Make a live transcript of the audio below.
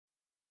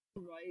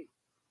Right,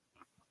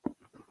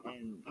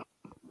 and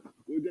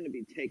we're going to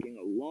be taking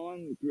a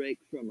long break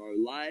from our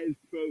live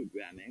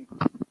programming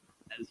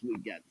as we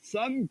get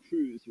some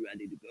crews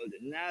ready to go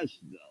to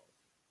Nashville.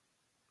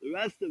 The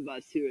rest of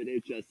us here at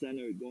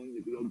HSN are going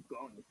to be going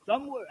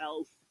somewhere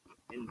else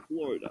in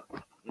Florida.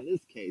 In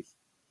this case,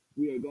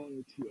 we are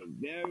going to a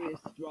very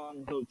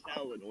strong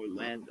hotel in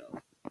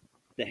Orlando.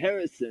 The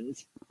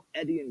Harrisons,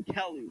 Eddie and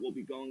Kelly, will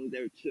be going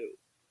there too.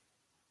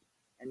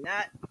 And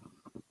that,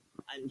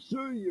 I'm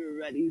sure you're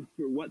ready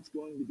for what's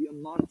going to be a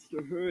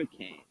monster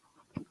hurricane.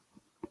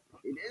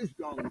 It is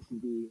going to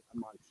be a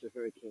monster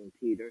hurricane,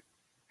 Peter.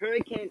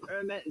 Hurricane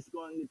Irma is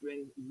going to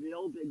bring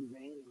real big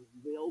rain and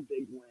real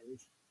big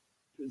winds,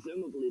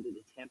 presumably to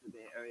the Tampa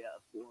Bay area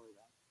of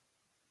Florida.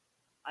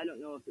 I don't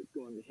know if it's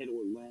going to hit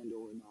Orlando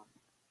or not.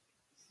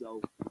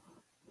 So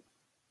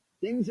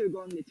things are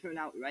going to turn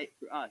out right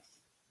for us.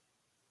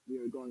 We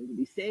are going to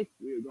be safe.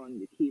 We are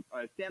going to keep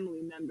our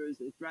family members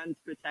and friends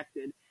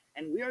protected.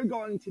 And we are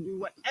going to do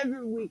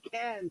whatever we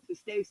can to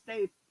stay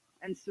safe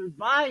and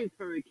survive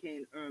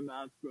Hurricane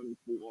Irma from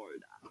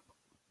Florida.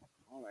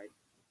 All right.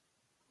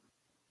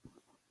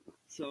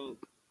 So,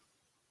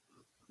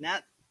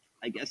 Nat,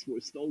 I guess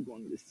we're still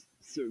going to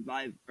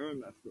survive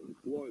Irma from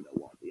Florida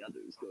while the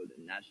others go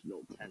to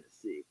Nashville,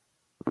 Tennessee.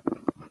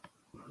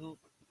 Well,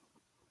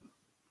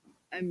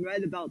 I'm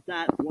right about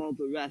that while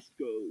the rest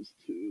goes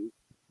to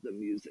the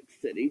Music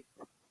City,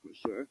 for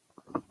sure.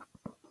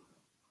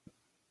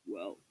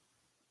 Well,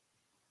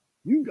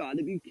 you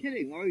gotta be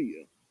kidding, are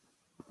you?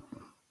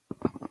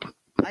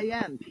 I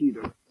am,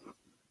 Peter.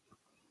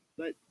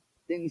 But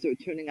things are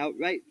turning out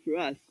right for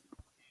us.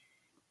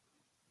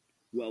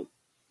 Well,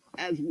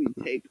 as we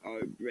take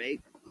our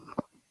break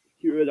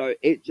here at our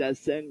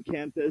HSN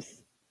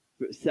campus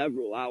for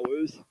several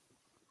hours,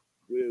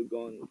 we're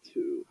going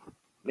to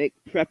make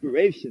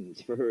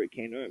preparations for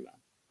Hurricane Irma.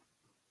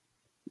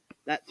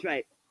 That's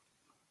right.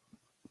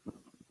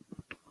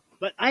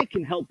 But I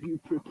can help you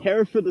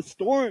prepare for the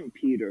storm,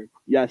 Peter.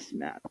 Yes,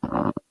 Matt.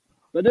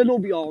 But it'll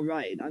be all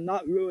right. I'm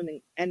not ruining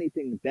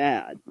anything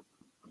bad.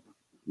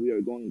 We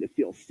are going to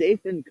feel safe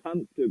and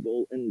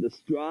comfortable in the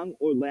strong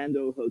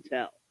Orlando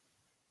hotel.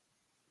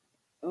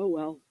 Oh,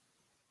 well.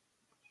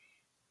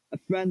 A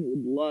friend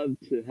would love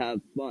to have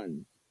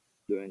fun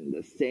during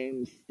the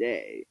same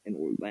stay in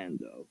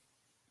Orlando.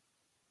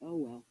 Oh,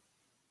 well.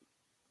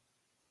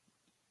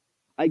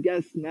 I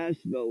guess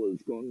Nashville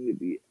is going to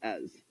be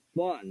as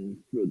fun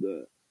for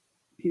the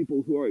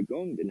people who are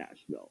going to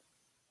Nashville.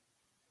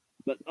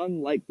 But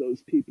unlike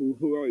those people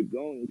who are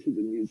going to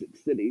the Music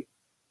City,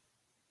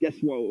 guess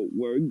where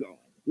we're going?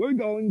 We're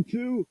going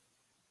to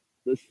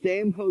the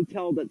same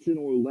hotel that's in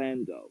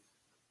Orlando,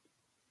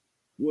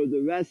 where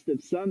the rest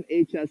of some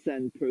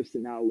HSN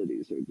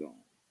personalities are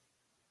going.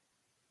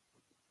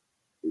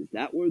 Is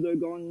that where they're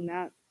going,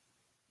 Nat?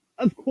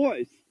 Of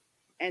course.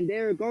 And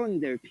they're going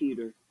there,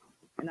 Peter.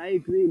 And I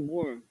agree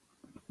more.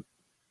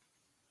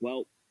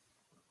 Well,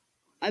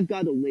 I've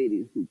got a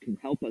lady who can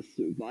help us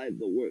survive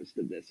the worst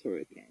of this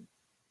hurricane.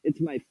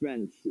 It's my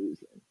friend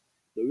Susan.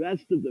 The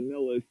rest of the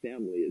Miller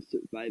family is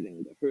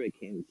surviving the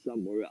hurricane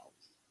somewhere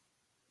else.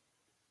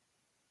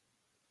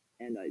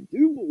 And I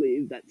do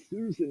believe that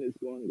Susan is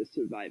going to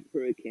survive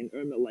Hurricane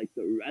Irma like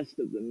the rest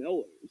of the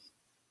Millers.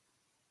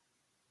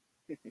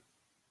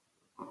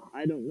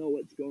 I don't know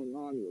what's going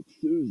on with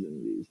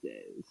Susan these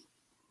days.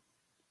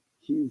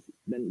 She's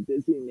been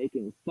busy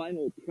making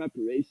final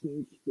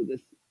preparations for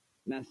this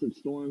massive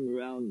storm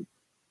around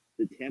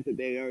the Tampa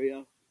Bay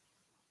area,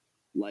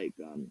 like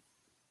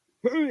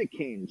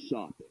hurricane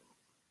shopping.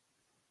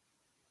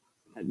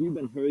 Have you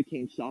been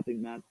hurricane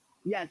shopping, Matt?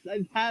 Yes,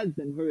 I have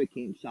been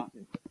hurricane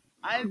shopping.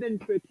 I've been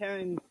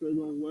preparing for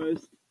the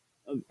worst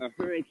of a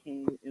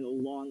hurricane in a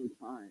long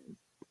time.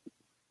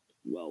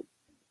 Well,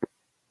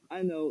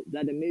 I know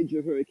that a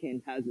major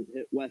hurricane hasn't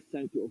hit West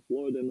Central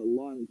Florida in a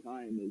long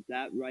time. Is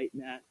that right,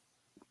 Matt?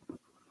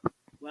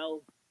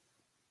 Well,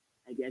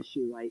 I guess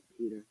you're right,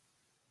 Peter.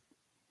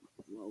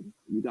 Well,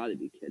 you gotta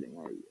be kidding,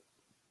 are you?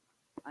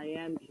 I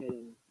am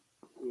kidding,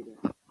 Peter.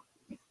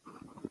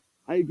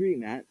 I agree,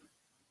 Matt.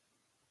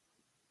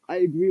 I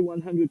agree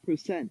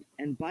 100%.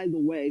 And by the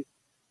way,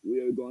 we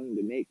are going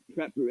to make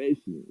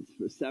preparations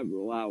for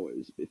several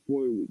hours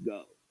before we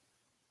go.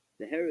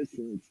 The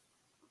Harrisons,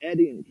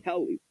 Eddie and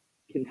Kelly,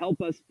 can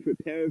help us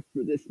prepare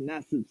for this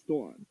massive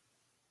storm,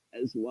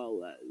 as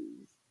well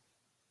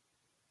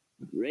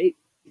as great,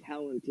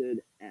 talented,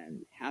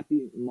 and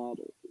happy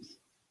models.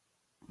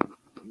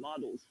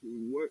 Models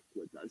who work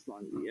with us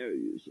on the air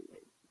usually.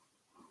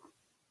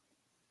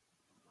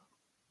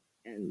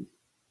 And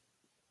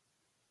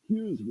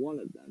here's one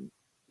of them.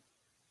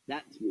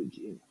 That's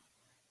Regina.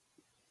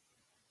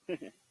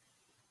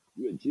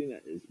 Regina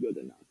is good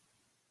enough.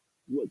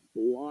 With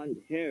blonde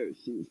hair,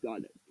 she's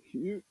got a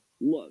cute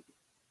look.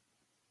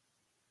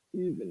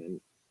 Even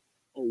in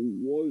a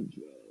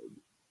wardrobe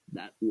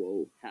that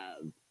will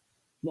have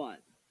fun.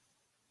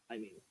 I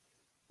mean,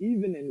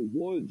 even in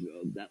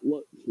wardrobe that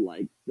looks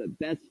like the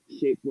best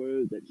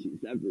shapewear that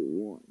she's ever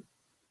worn.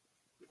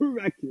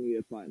 Correct me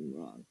if I'm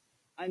wrong.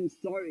 I'm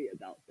sorry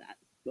about that,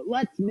 but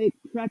let's make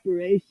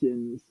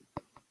preparations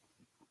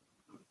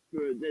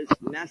for this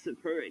massive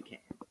hurricane.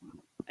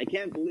 I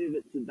can't believe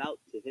it's about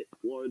to hit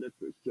Florida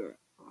for sure.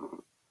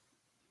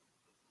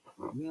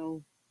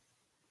 Well,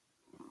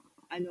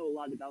 I know a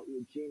lot about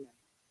Regina.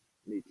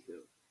 Me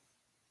too.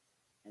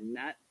 And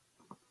Matt?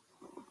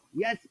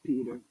 Yes,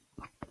 Peter.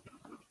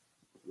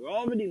 We're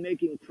already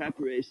making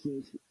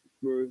preparations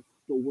for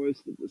the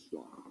worst of the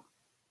storm.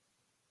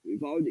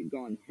 We've already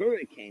gone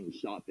hurricane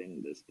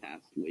shopping this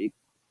past week.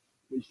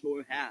 We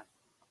sure have.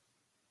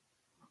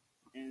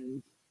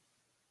 And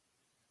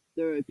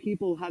there are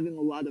people having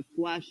a lot of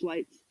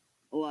flashlights,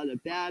 a lot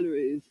of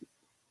batteries,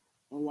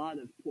 a lot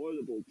of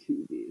portable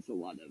TVs, a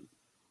lot of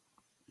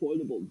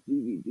portable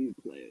DVD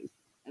players,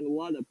 and a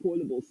lot of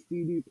portable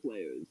CD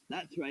players.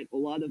 That's right, a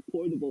lot of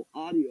portable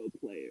audio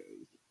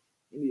players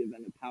in the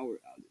event of power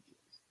outages.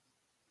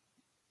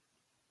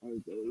 Are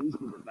those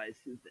the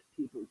devices that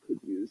people could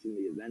use in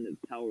the event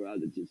of power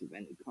outages of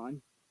any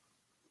kind?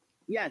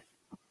 Yes,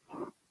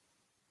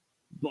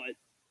 but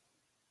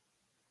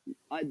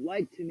I'd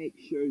like to make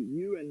sure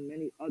you and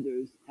many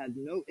others have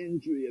no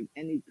injury of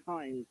any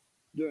kind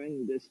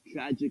during this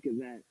tragic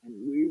event, and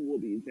we will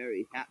be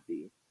very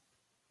happy,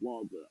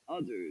 while the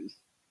others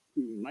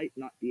who might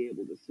not be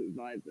able to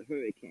survive the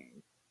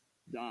hurricane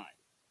die.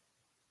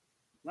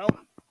 Well,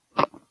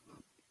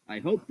 I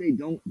hope they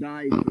don't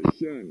die for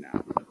sure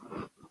now.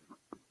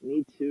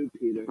 Me too,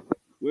 Peter.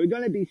 We're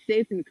gonna be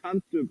safe and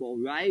comfortable,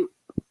 right?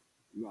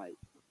 Right.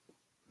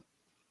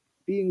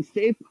 Being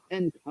safe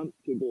and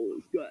comfortable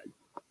is good,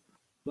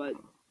 but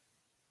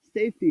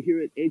safety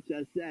here at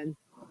HSN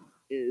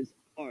is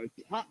our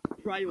top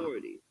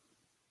priority.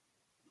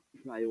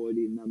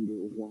 Priority number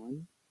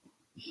one?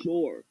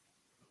 Sure.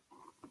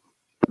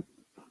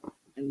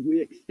 And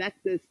we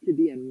expect this to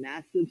be a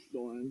massive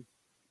storm.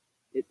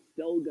 It's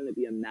still going to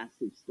be a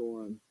massive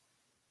storm.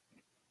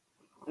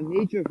 A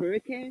major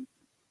hurricane?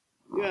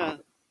 Yeah.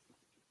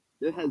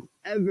 There has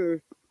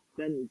ever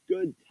been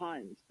good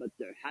times, but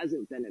there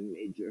hasn't been a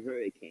major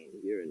hurricane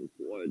here in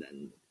Florida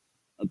in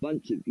a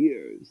bunch of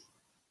years.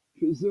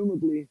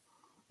 Presumably,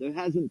 there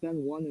hasn't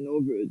been one in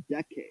over a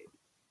decade.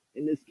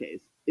 In this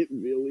case, it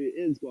really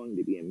is going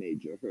to be a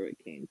major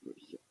hurricane for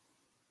sure.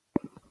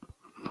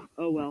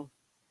 Oh well.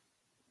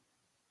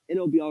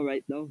 It'll be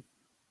alright though.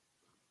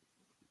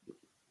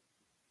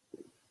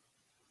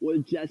 We're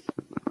just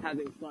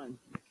having fun.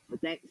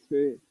 But thanks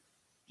for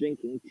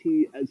drinking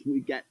tea as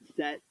we get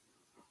set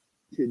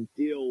to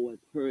deal with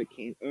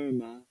Hurricane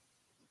Irma.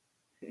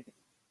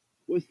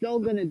 We're still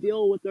going to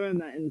deal with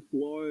Irma in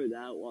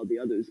Florida while the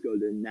others go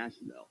to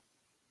Nashville.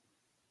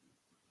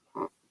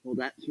 Well,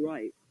 that's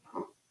right.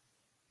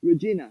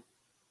 Regina.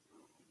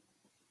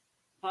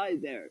 Hi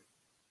there.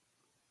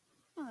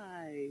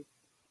 Hi.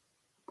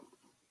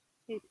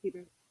 Hey,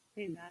 Peter.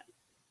 Hey, Matt.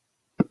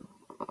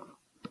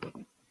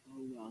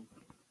 Oh, well.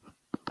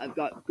 I've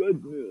got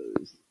good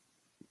news.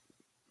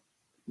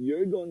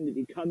 You're going to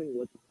be coming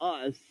with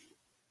us.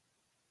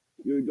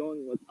 You're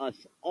going with us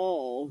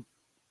all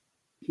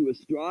to a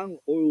strong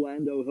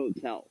Orlando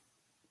hotel.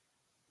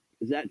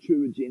 Is that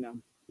true, Regina?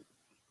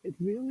 It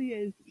really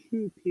is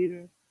true,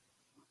 Peter.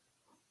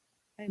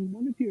 I'm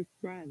one of your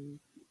friends.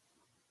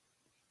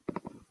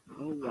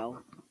 Oh,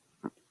 well.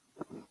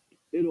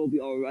 It'll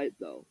be alright,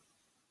 though.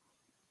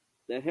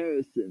 The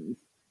Harrisons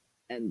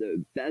and their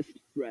best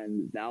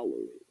friend,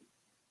 Valerie,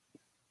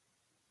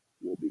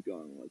 will be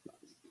going with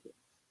us, too.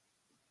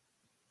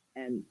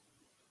 And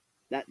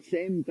that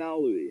same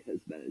Valerie has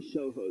been a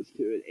show host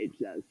here at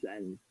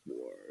HSN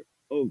for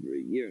over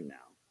a year now.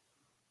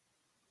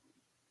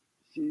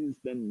 She's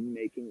been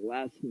making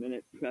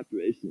last-minute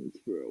preparations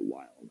for a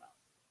while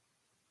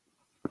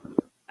now.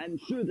 I'm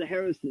sure the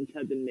Harrisons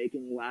have been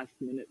making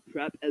last-minute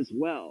prep as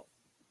well.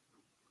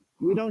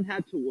 We don't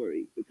have to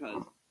worry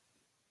because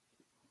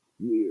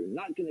we're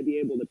not going to be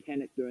able to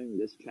panic during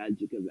this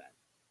tragic event.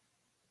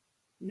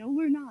 No,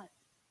 we're not.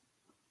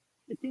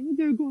 But things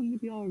are going to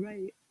be all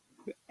right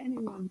for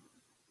anyone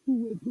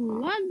who would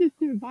love to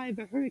survive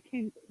a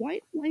hurricane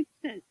quite like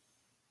this.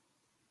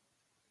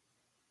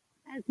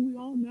 As we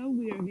all know,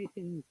 we are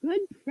making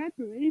good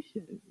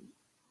preparations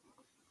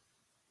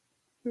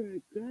for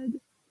a good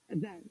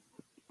event.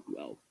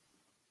 Well,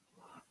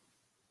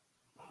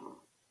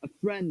 a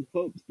friend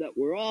hopes that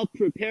we're all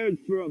prepared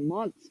for a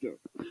monster.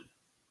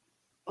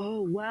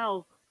 Oh,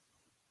 well,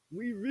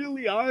 we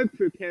really are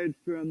prepared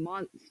for a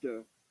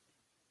monster.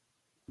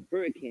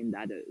 Hurricane,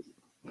 that is.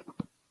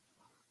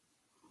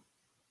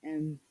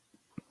 And,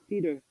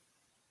 Peter,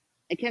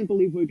 I can't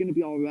believe we're going to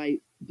be all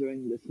right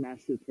during this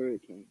massive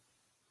hurricane.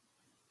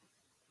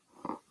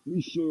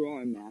 We sure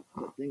are, Matt,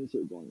 but things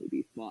are going to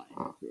be fine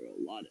for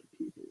a lot of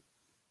people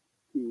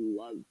who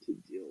love to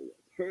deal with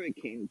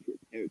hurricane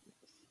preparedness.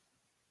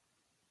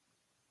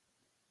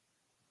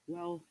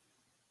 Well,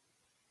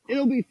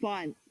 it'll be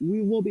fine.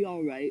 We will be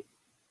all right.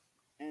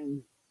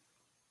 And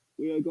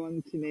we are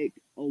going to make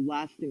a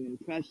lasting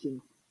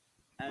impression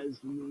as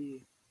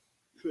we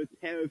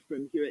prepare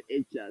from here at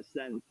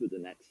HSN for the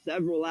next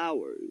several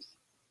hours.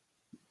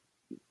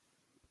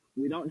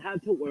 We don't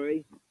have to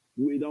worry.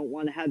 We don't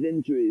want to have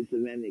injuries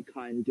of any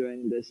kind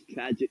during this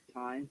tragic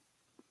time.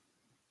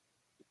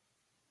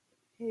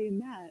 Hey,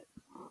 Matt,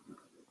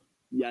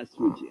 Yes,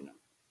 Regina.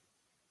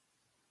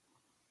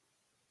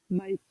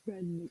 my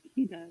friend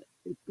Nikita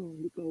is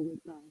going to go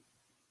with us.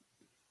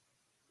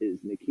 Is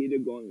Nikita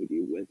going to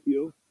be with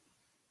you?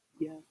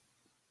 Yeah,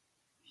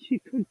 she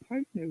could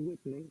partner with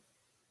me.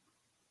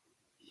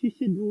 She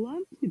should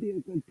love to be a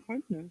good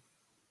partner.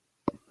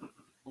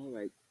 All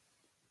right.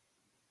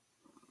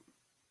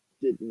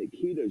 Did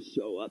Nikita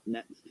show up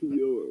next to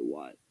you or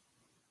what?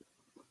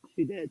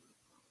 She did.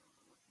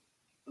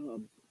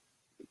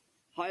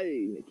 Hi,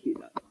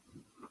 Nikita.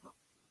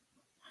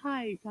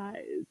 Hi,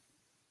 guys.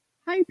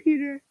 Hi,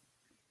 Peter.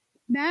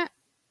 Matt,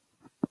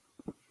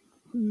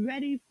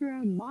 ready for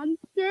a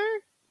monster?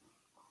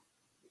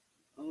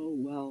 Oh,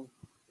 well.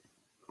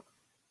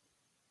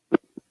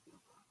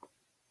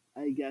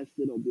 I guess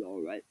it'll be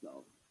all right,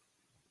 though.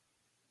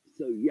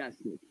 So, yes,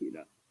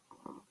 Nikita.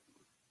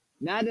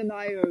 Matt and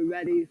I are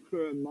ready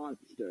for a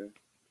monster.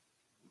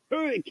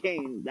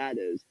 Hurricane, that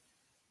is.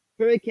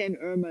 Hurricane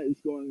Irma is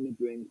going to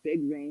bring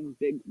big rain,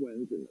 big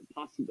winds, and the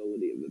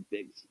possibility of a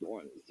big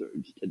storm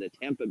surge to the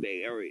Tampa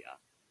Bay area.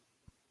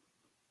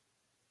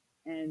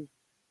 And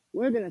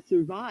we're going to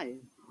survive.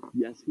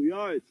 Yes, we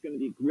are. It's going to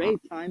be a great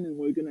time, and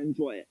we're going to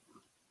enjoy it.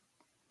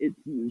 It's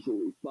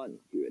usually fun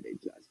here at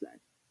HSN.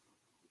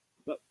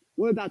 But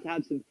we're about to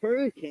have some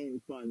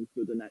hurricane fun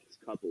for the next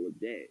couple of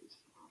days.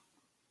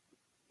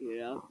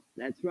 Yeah,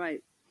 that's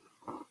right.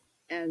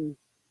 And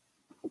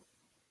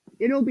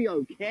it'll be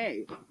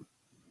okay.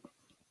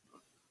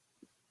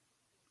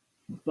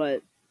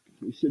 But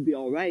we should be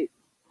all right.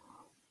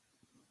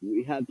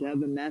 We have to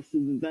have a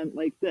massive event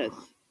like this.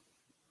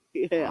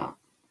 Yeah.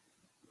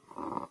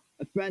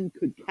 A friend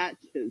could catch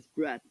his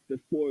breath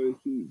before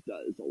he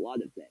does a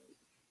lot of things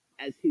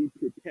as he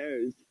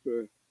prepares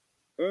for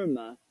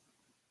Irma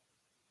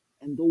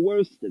and the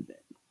worst of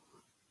it.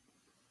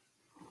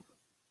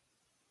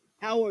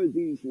 How are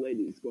these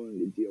ladies going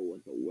to deal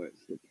with the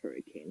worst of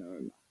Hurricane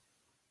Irma?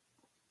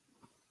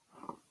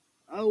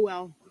 Oh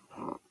well,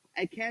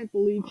 I can't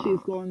believe she's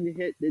going to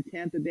hit the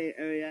Tampa Bay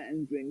area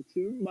and bring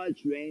too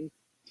much rain,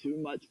 too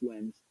much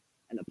wind,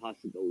 and a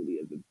possibility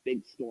of a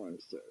big storm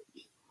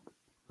surge.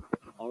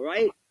 All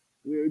right,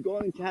 we're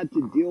going to have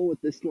to deal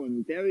with this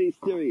storm very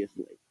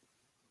seriously.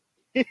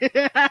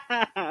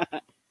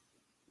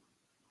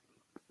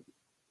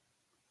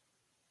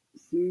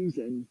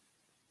 Susan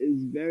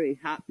is very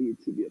happy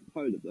to be a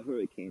part of the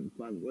hurricane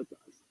fun with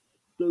us.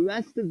 The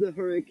rest of the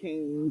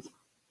hurricanes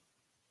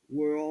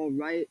were all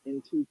right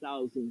in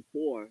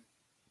 2004.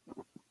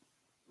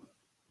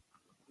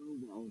 Oh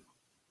well,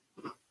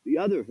 the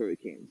other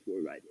hurricanes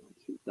were right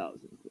in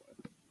 2004.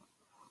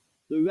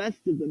 The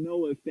rest of the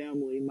Miller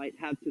family might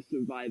have to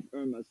survive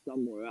Irma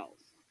somewhere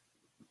else.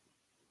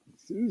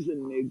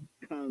 Susan may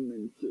come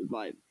and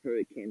survive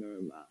Hurricane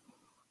Irma,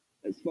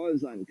 as far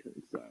as I'm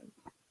concerned.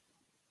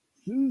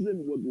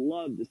 Susan would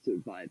love to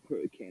survive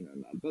Hurricane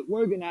Irma, but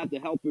we're going to have to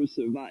help her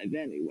survive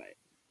anyway.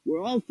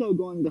 We're also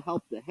going to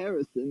help the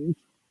Harrisons,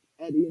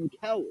 Eddie and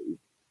Kelly.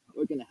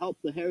 We're going to help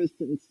the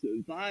Harrisons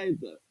survive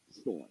the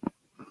storm.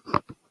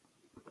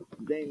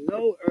 They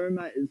know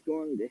Irma is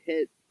going to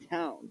hit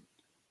town.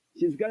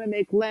 She's going to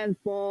make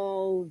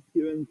landfall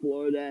here in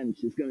Florida, and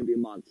she's going to be a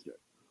monster.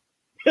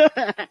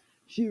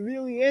 She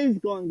really is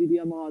going to be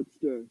a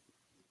monster,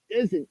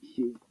 isn't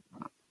she?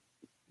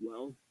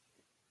 Well,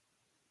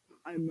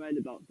 I'm right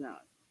about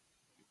that.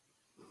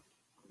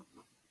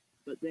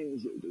 But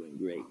things are doing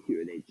great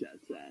here at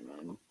HSN,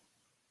 and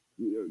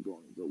we are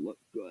going to look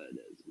good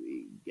as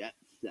we get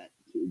set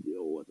to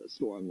deal with a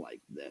storm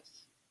like this.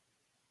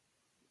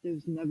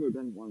 There's never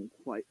been one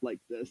quite like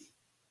this.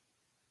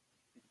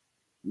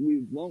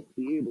 We won't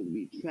be able to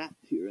be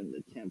trapped here in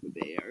the Tampa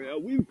Bay area.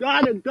 We've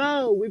got to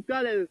go. We've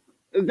got to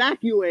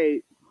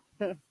evacuate.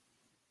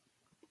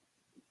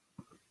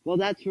 Well,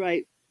 that's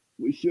right.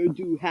 We sure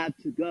do have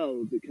to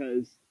go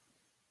because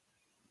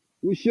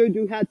we sure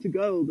do have to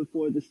go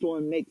before the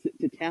storm makes it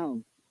to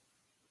town.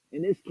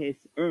 In this case,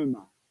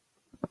 Irma.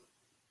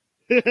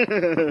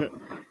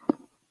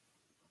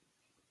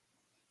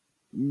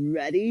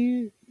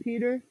 Ready,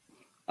 Peter?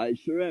 I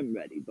sure am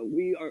ready, but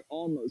we are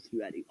almost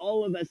ready.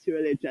 All of us here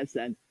at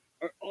HSN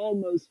are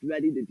almost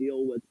ready to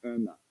deal with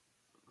Irma.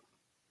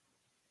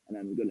 And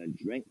I'm going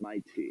to drink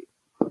my tea.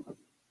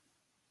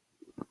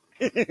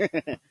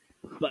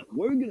 But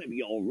we're going to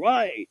be all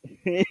right.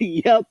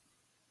 Yep,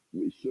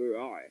 we sure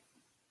are.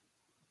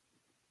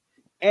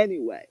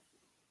 Anyway,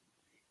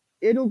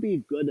 it'll be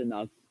good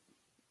enough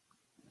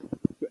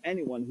for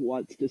anyone who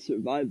wants to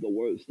survive the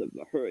worst of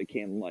a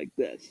hurricane like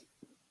this.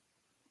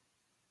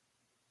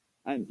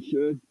 I'm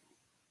sure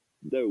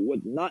there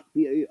would not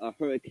be a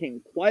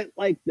hurricane quite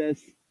like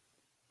this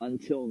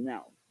until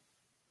now.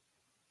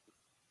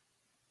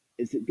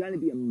 Is it going to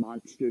be a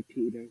monster,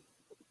 Peter?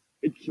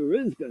 It sure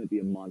is going to be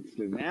a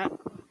monster, Matt.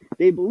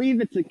 They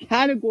believe it's a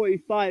Category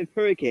 5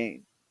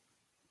 hurricane.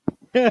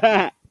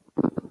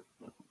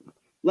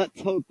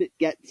 Let's hope it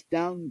gets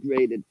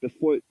downgraded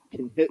before it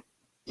can hit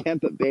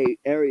Tampa Bay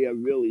area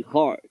really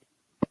hard.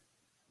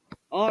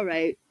 All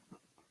right,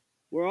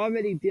 we're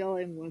already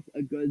dealing with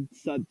a good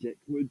subject.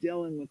 We're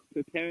dealing with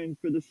preparing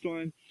for the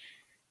storm.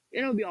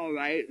 It'll be all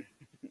right.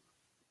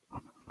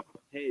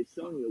 Hey,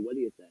 Sonia, what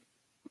do you think?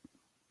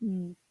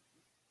 Hmm.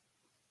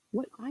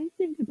 What I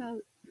think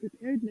about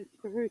preparedness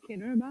for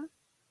Hurricane Irma,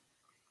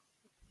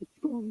 it's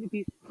going to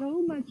be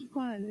so much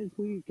fun as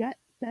we get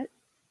set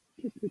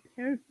to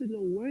prepare for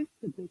the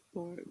worst of the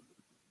storm.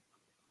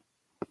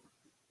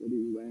 What are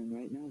you wearing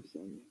right now,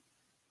 Sonia?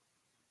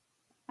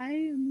 I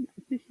am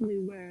officially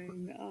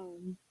wearing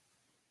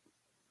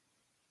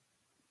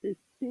the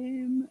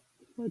same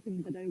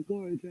clothing that I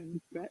wore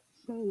during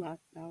Brett's show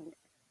last hour.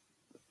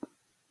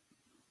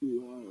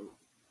 You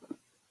are.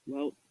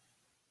 Well,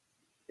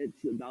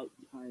 it's about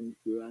time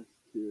for us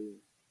to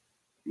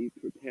be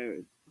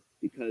prepared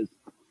because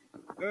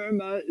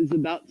Irma is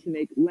about to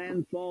make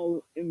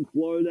landfall in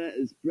Florida,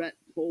 as Brett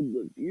told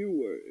the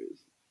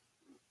viewers.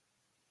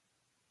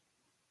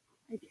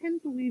 I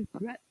can't believe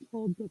Brett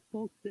told the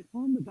folks at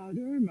home about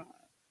Irma.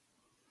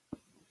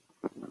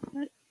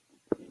 But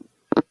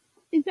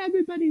is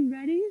everybody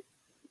ready?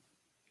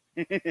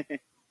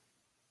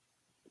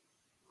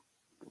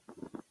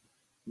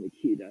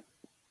 Nikita,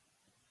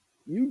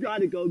 you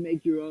gotta go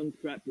make your own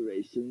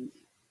preparations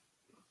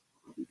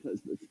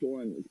because the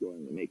storm is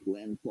going to make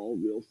landfall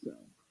real soon.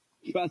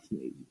 Trust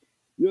me,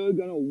 you're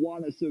gonna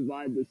want to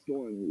survive the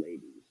storm,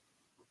 ladies.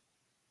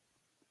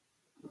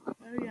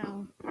 Oh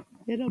yeah,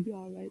 it'll be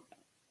all right.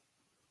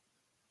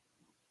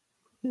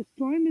 The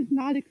storm is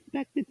not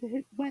expected to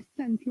hit west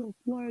central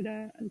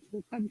Florida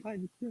until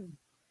sometime soon.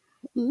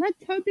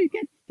 Let's hope it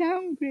gets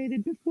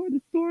downgraded before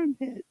the storm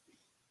hits.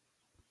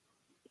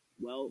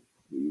 Well,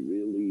 we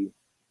really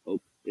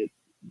hope it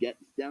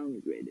gets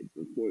downgraded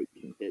before it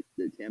can hit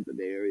the Tampa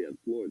Bay area of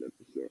Florida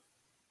for sure.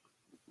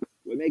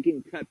 We're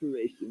making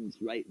preparations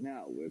right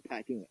now. We're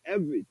packing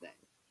everything.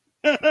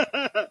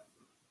 The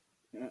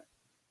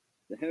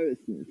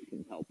Harrisons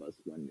can help us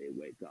when they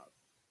wake up.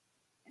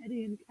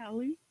 Eddie and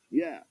Kelli?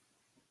 Yeah,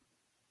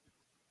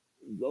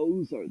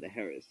 those are the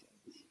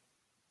Harrisons.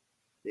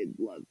 They'd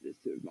love to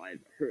survive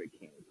a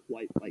hurricane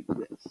quite like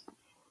this.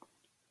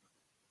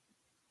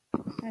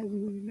 As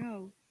we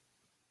know,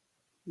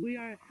 we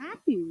are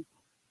happy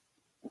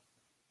to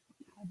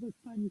have a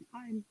fun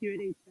time here at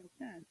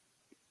HSN.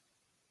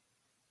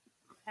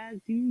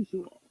 As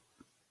usual.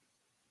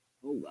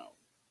 Oh well.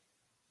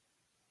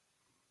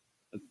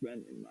 A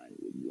friend of mine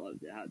would love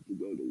to have to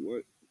go to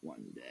work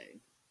one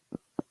day.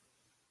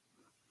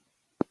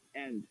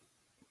 And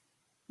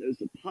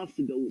there's a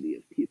possibility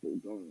of people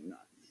going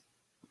nuts.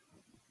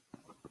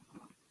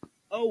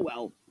 Oh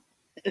well.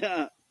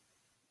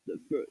 The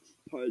first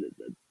part of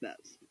the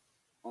best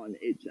on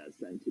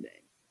HSN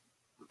today.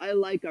 I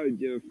like our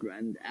dear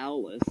friend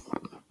Alice.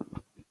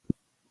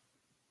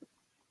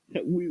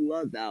 We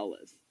love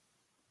Alice.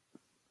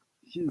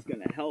 She's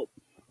going to help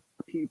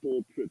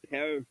people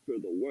prepare for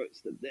the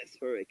worst of this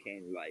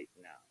hurricane right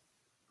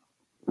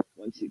now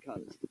when she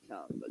comes to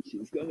town. But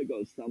she's going to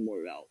go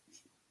somewhere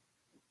else.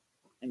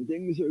 And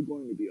things are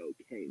going to be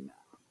okay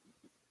now.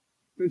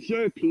 For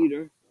sure,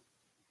 Peter.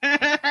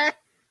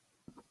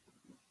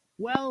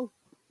 Well,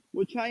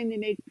 we're trying to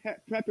make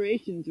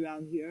preparations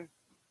around here.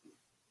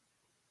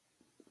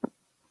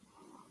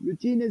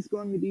 Regina's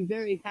going to be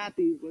very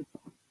happy with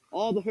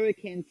all the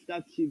hurricane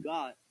stuff she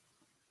got.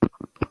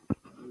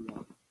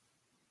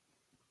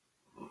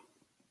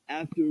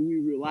 After we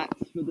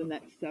relax for the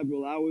next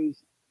several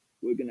hours,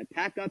 we're going to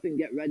pack up and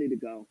get ready to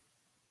go.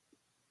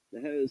 The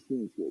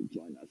Harrisons will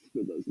join us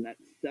for those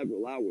next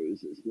several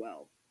hours as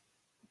well.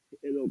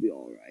 It'll be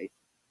all right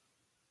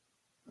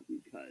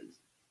because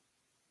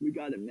we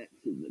got a mix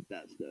of the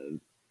best of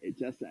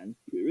HSN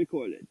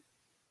pre-recorded.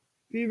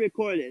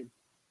 Pre-recorded.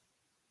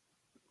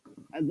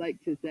 I'd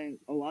like to thank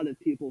a lot of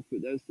people for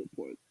their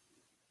support.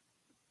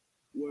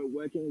 We're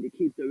working to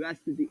keep the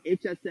rest of the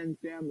HSN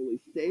family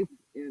safe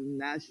in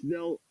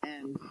Nashville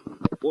and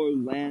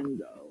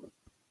Orlando.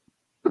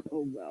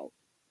 Oh well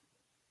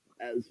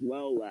as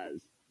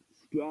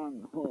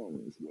strong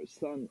homes where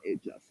some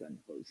HSN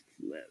hosts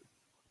live.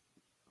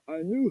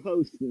 Our new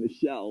host,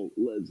 Michelle,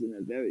 lives in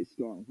a very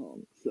strong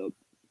home, so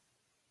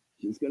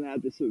she's going to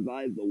have to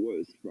survive the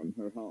worst from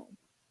her home.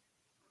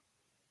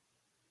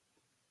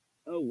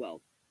 Oh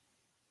well.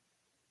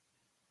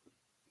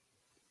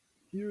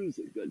 Here's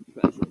a good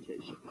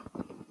presentation.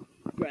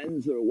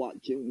 Friends are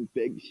watching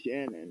Big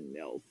Shannon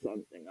nail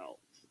something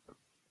else.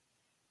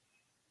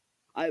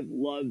 I've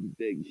loved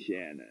Big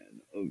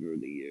Shannon over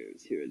the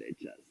years here at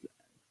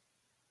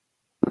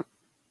HSN.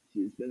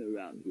 She's been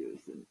around here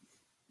since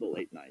the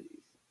late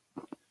 90s.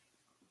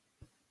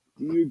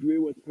 Do you agree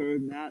with her,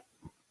 Matt?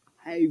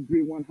 I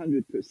agree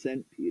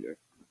 100%, Peter.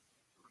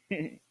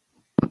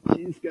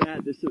 She's going to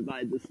have to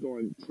survive the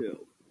storm,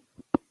 too.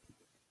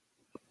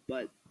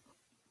 But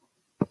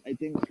I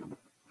think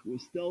we're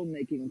still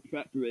making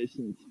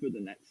preparations for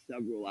the next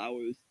several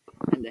hours,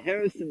 and the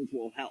Harrisons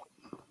will help.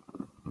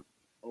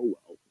 Oh,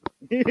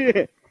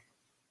 well.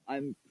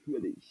 I'm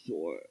pretty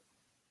sure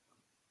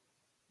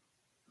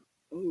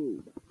Oh,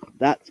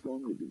 that's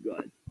going to be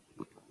good.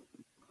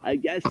 I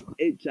guess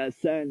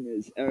HSN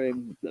is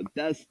airing the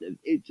best of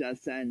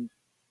HSN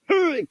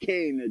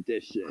Hurricane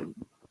Edition.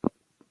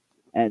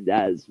 And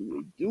as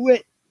we do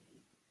it,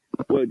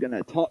 we're going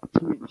to talk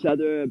to each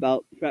other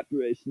about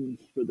preparations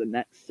for the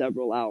next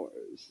several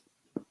hours.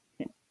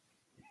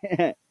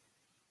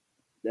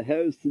 The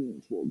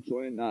Harrisons will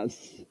join us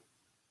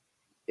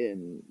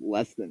in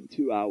less than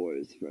 2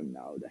 hours from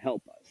now to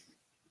help us.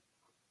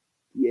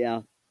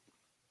 Yeah,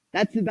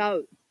 that's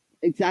about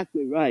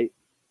exactly right.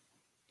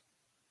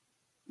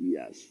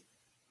 Yes.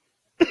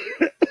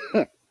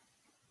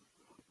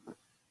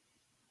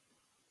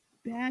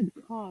 Bad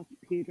cough,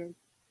 Peter.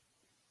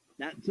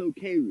 That's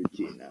okay,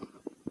 Regina,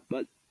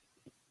 but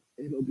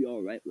it'll be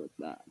all right with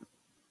that.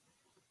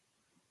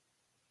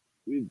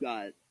 We've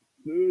got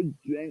food,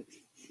 drinks,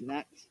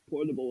 snacks,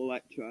 portable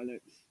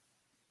electronics,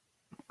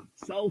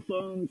 cell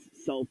phones,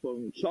 cell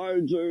phone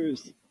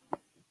chargers,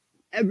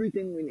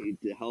 everything we need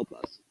to help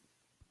us.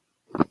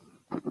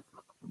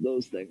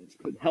 Those things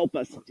could help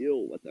us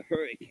deal with a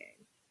hurricane.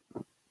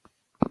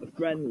 A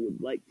friend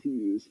would like to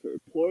use her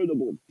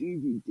portable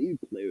DVD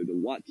player to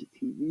watch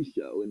a TV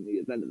show in the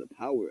event of a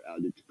power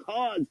outage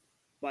caused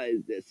by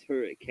this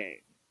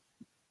hurricane.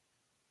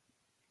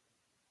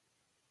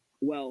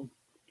 Well,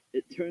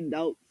 it turned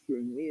out for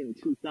me in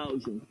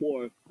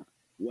 2004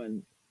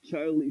 when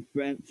Charlie,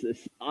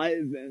 Francis,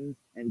 Ivan,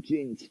 and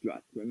Jean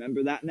struck.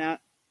 Remember that,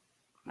 Nat?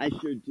 I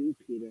sure do,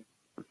 Peter.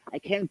 I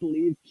can't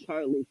believe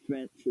Charlie,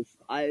 Francis,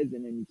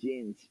 Ivan, and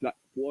Jean struck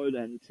Florida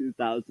in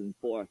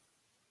 2004.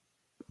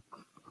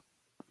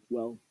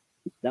 Well,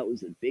 that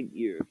was a big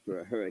year for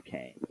a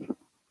hurricane.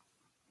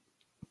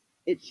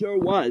 It sure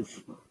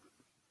was.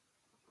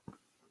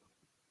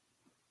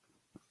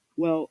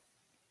 Well,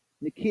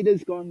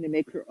 Nikita's going to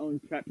make her own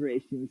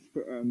preparations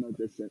for Irma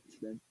this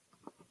instant.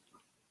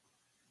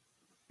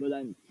 But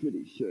I'm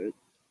pretty sure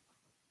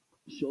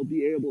she'll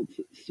be able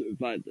to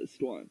survive the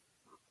storm.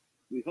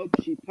 We hope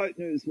she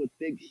partners with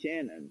Big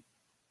Shannon.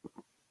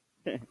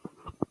 Wait,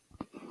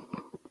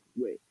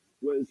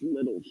 where's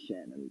Little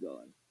Shannon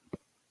going?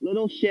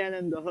 Little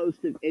Shannon, the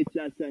host of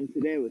HSN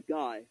Today with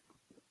Guy.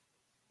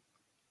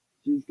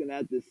 She's going to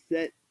have to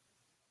sit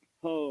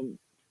home.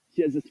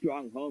 She has a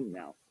strong home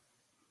now.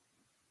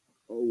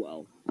 Oh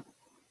well.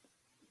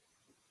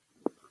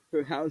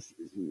 Her house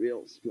is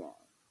real strong.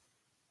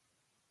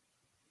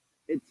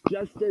 It's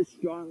just as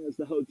strong as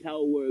the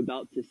hotel we're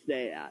about to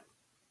stay at.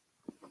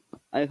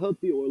 I hope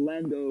the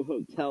Orlando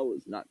hotel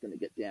is not going to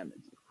get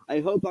damaged.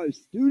 I hope our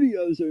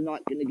studios are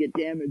not going to get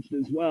damaged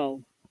as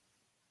well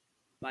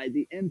by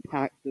the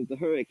impact of the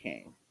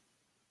hurricane.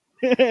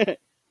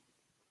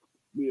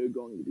 We are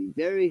going to be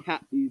very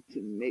happy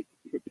to make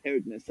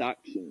preparedness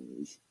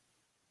actions.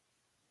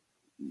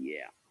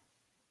 Yeah.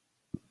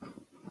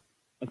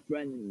 A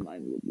friend of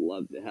mine would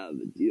love to have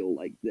a deal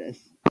like this.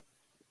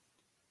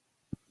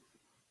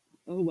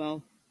 Oh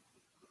well.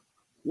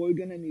 We're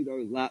going to need our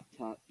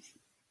laptops.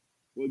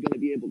 We're going to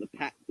be able to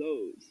pack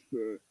those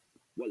for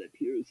what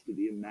appears to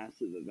be a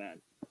massive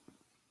event.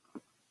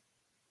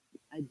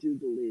 I do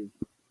believe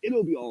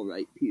it'll be all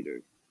right,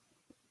 Peter.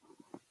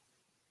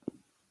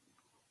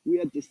 We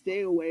have to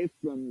stay away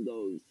from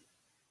those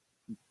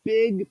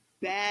big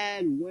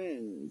bad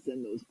winds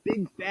and those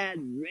big bad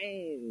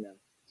rain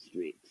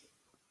streaks.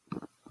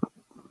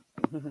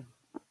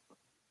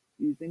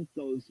 You think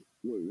those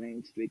were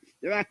rain streaks?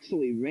 They're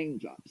actually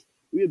raindrops.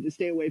 We have to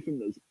stay away from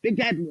those big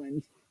bad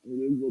winds, and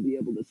we will be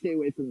able to stay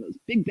away from those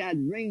big bad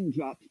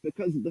raindrops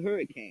because of the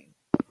hurricane.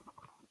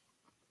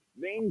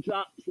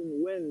 Raindrops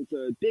and winds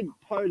are a big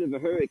part of a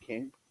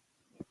hurricane.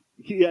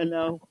 You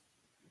know,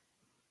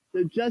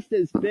 they're just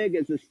as big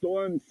as a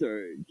storm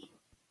surge.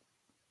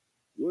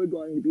 We're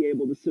going to be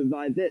able to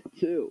survive it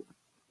too.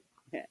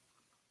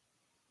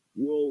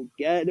 We'll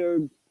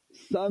gather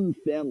some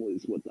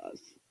families with us.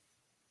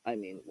 I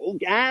mean, we'll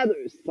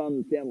gather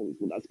some families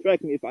with us.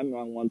 Correct me if I'm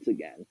wrong once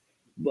again.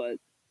 But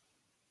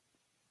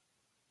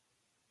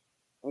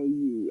are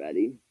you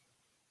ready?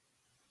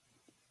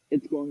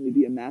 It's going to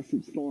be a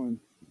massive storm.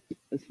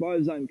 As far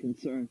as I'm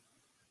concerned.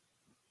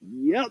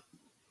 Yep.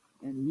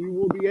 And you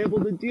will be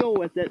able to deal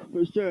with it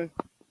for sure.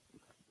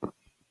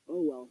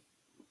 Oh well.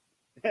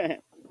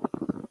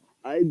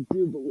 I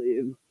do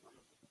believe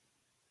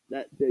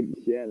that Big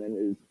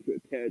Shannon is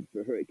prepared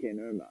for Hurricane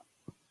Irma.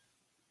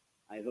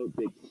 I hope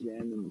Big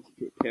Shannon's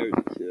prepared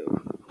too.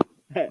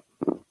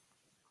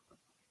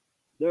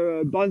 There are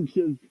a bunch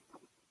of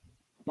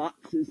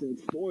boxes and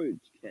storage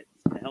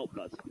kits to help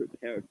us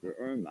prepare for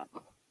Irma.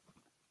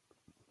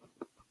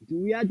 Do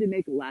we have to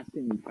make a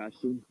lasting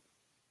impression?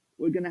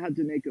 We're going to have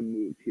to make a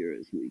move here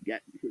as we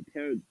get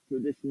prepared for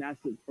this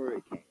massive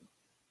hurricane.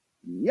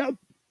 Yup!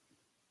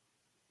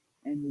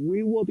 And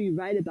we will be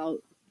right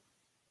about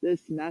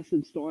this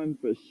massive storm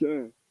for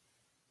sure.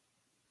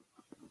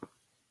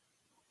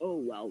 Oh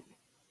well.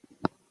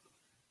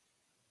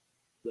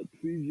 The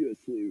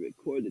previously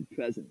recorded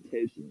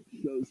presentation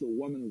shows a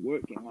woman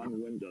working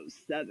on Windows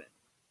 7.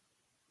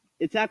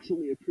 It's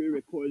actually a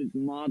pre-recorded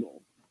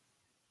model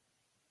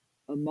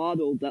a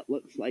model that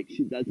looks like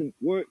she doesn't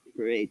work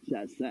for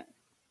HSN.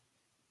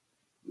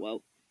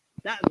 Well,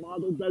 that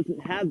model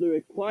doesn't have the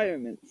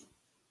requirements.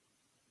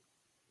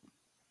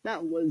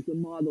 That was the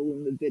model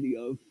in the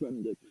video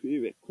from the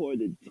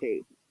pre-recorded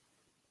tape.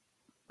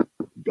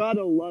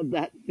 Gotta love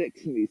that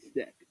Fix Me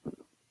stick.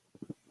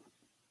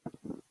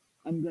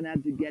 I'm gonna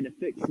have to get a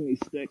Fix Me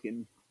stick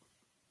and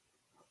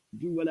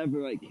do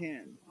whatever I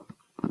can.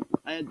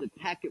 I had to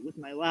pack it with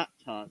my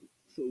laptop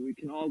so we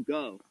can all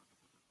go.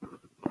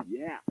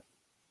 Yeah.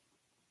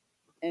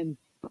 And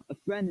a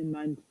friend of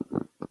mine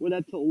would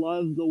have to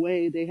love the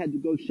way they had to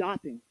go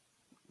shopping.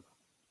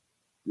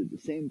 Did the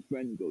same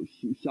friend go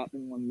shoe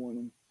shopping one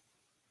morning?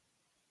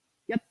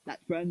 Yep, that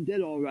friend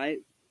did all right.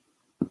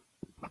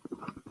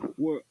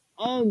 We're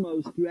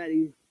almost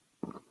ready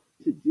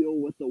to deal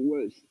with the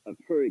worst of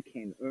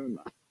Hurricane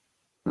Irma.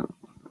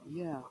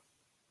 Yeah.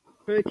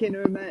 Hurricane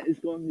Irma is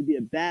going to be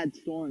a bad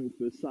storm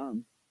for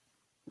some.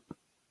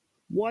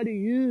 What do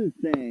you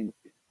think,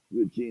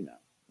 Regina?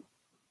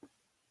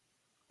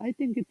 I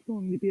think it's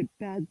going to be a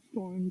bad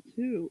storm,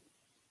 too.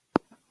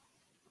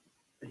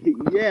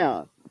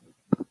 Yeah.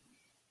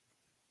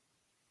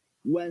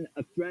 When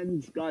a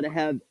friend's got to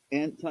have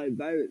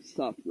antivirus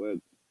software,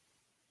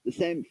 the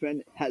same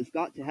friend has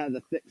got to have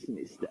a Fix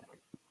Me stick.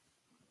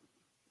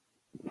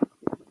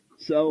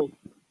 So,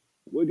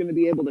 we're going to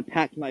be able to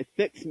pack my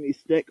Fix Me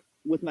stick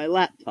with my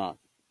laptop.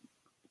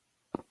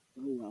 Oh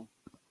well.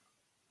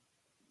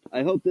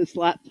 I hope this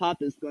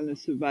laptop is going to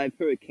survive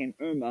Hurricane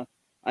Irma.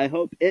 I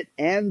hope it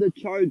and the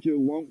charger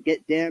won't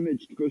get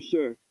damaged for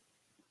sure.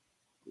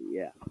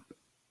 Yeah.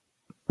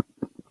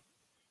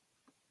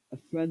 A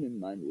friend of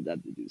mine would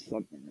have to do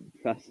something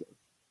impressive.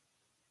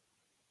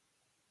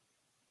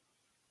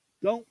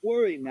 Don't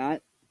worry,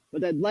 Matt,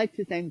 but I'd like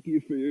to thank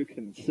you for your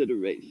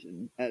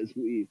consideration as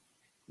we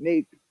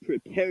make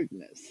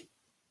preparedness,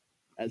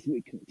 as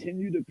we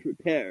continue to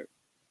prepare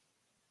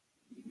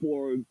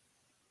for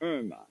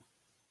Irma.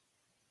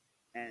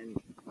 And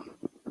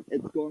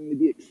it's going to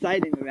be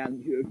exciting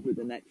around here for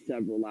the next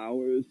several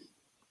hours.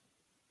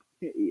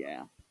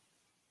 Yeah.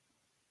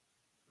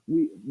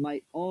 We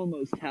might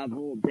almost have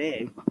all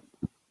day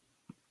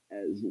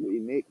as we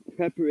make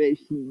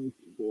preparations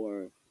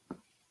for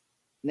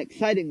an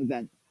exciting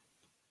event.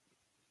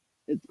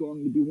 It's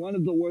going to be one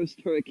of the worst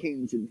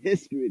hurricanes in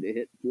history to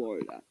hit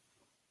Florida.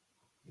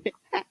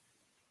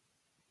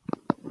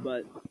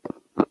 But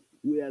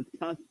we have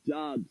tough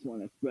jobs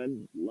when a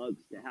friend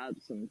loves to have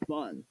some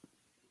fun.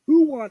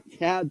 Who wants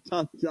to have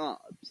tough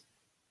jobs?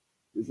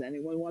 Does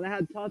anyone want to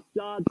have tough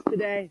jobs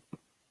today?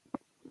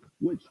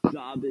 Which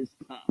job is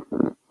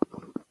tough?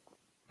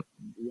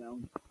 Well,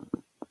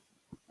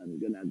 I'm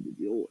going to have to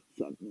deal with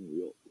something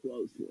real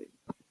closely.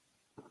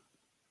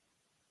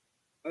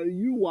 Are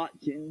you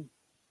watching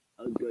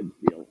A Good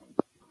Feeling?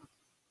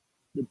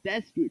 The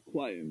best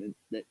requirement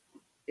that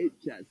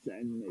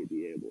HSN may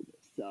be able to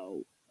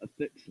sell a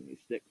Fix Me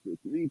stick for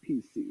 3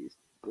 PCs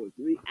or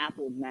 3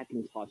 Apple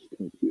Macintosh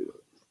computers.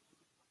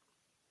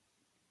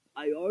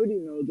 I already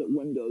know that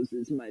Windows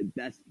is my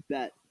best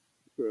bet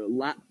for a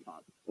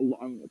laptop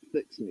along with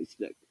Fix Me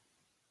stick.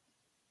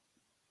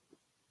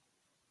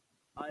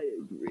 I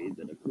agree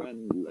that a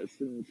friend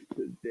listens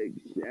to Big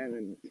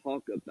Shannon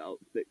talk about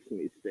Fix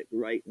Me stick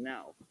right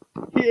now.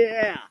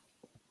 Yeah!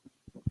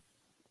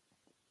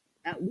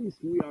 At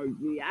least we are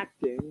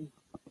reacting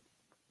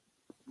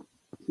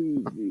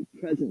to the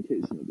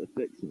presentation of the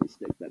Fix Me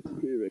stick that's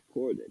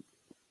pre-recorded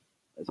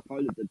as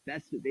part of the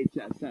Best of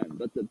HSN.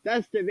 But the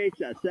Best of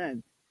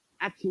HSN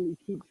actually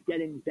keeps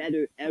getting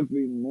better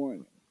every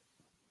morning.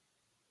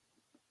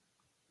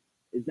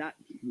 Is that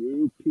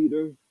true,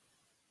 Peter?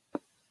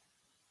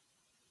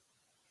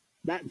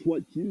 That's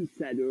what you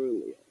said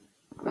earlier.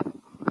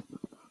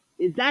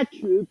 Is that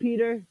true,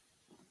 Peter?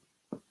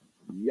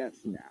 Yes,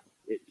 Nat,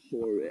 it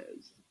sure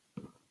is.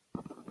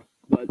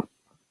 But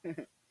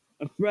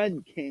a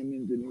friend came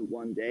into me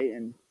one day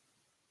and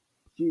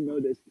she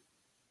noticed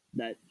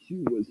that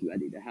she was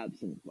ready to have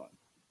some fun.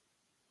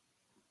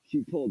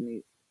 She told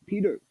me,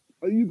 Peter,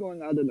 are you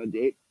going out on a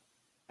date?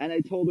 And I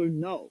told her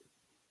no.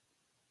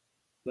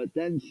 But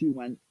then she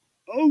went,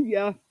 oh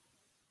yeah,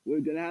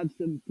 we're going to have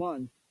some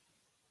fun.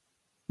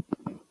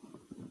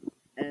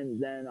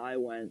 And then I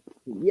went,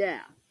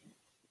 yeah,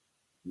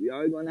 we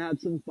are going to have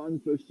some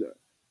fun for sure,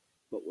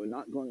 but we're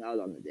not going out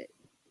on a date.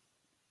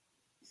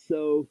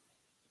 So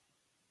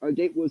our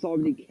date was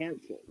already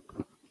canceled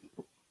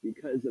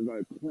because of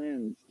our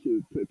plans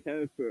to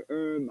prepare for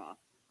Irma.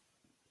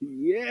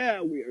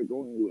 Yeah, we are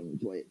going to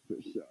enjoy it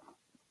for sure.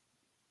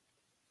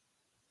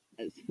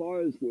 As far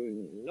as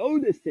we're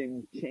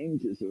noticing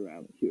changes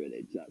around here at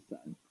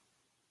HSN,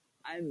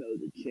 I know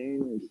the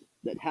change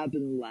that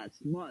happened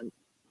last month.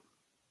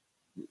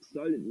 We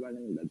started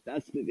running the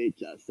Best of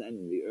HSN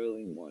in the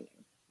early morning.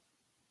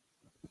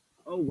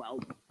 Oh well,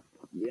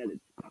 we had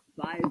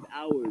a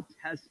 5-hour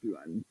test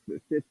run for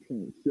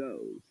 15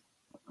 shows.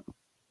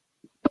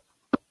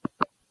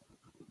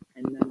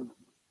 And then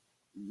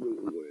we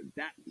were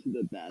back to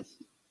the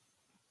best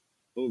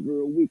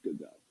over a week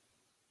ago.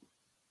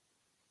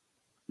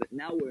 But But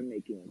now we're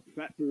making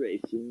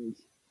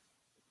preparations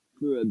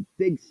for a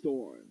big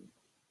storm.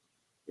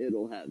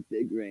 It'll have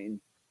big rain,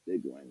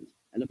 big winds,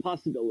 and a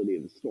possibility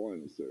of a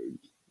storm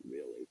surge,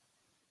 really.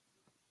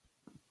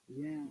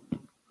 Yeah.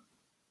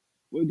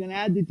 We're gonna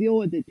have to deal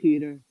with it,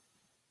 Peter.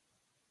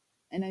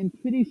 And I'm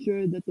pretty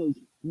sure that those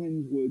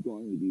winds were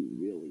going to be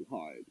really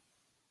hard.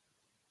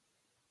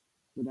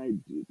 But I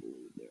do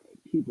believe there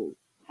are people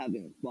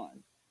having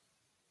fun.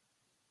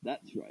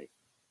 That's right.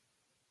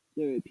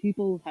 There are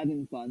people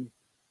having fun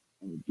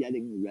and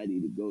getting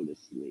ready to go to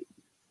sleep.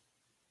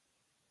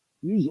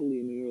 Usually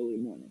in the early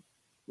morning.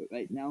 But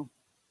right now,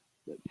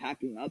 they're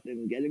packing up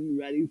and getting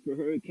ready for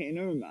Hurricane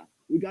Irma.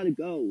 We gotta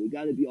go. We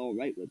gotta be all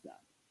right with that.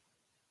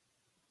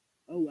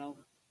 Oh well.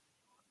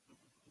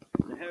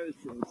 The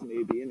Harrisons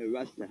may be in a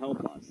rush to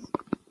help us.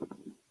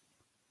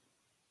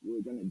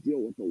 We're gonna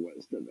deal with the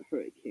worst of a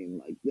hurricane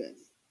like this.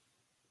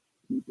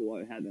 People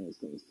are having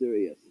some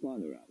serious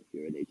fun around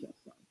here at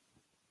HSN.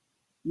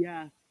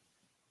 Yeah,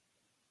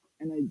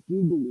 and I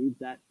do believe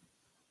that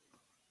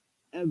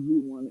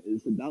everyone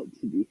is about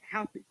to be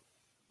happy.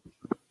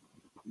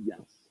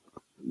 Yes,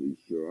 we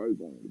sure are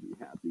going to be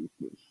happy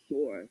for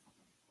sure.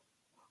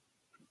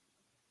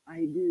 I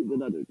agree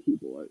that other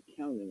people are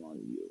counting on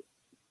you.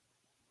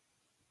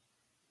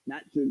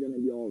 That you're going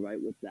to be all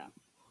right with that.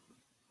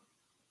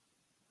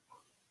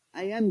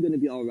 I am going to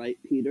be all right,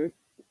 Peter,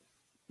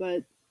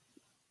 but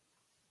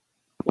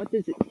what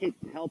does it take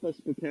to help us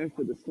prepare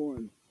for the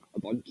storm? A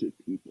bunch of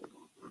people.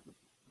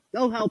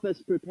 They'll help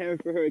us prepare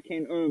for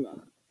Hurricane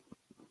Irma.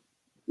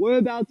 We're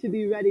about to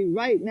be ready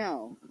right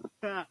now.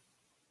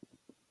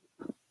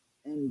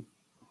 And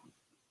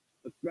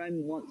a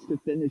friend wants to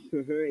finish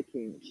her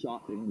hurricane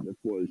shopping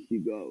before she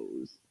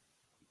goes.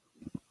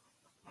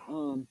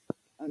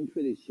 I'm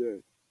pretty sure.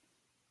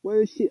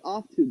 Where is she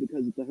off to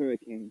because of the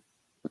hurricane?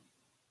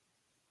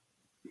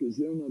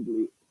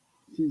 Presumably,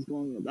 she's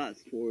going with us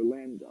to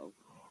Orlando.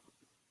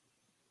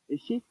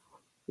 Is she?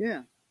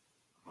 Yeah.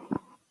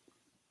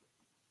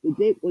 The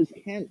date was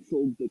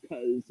canceled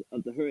because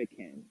of the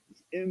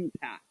hurricane's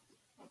impact.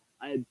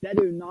 I had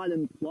better not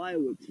imply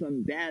with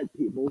some bad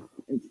people.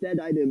 Instead,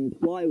 I'd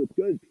imply with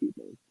good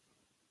people.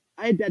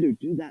 I had better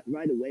do that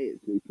right away as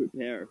we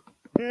prepare.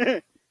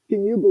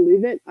 Can you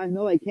believe it? I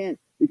know I can't,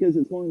 because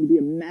it's going to be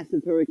a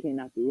massive hurricane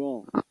after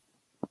all.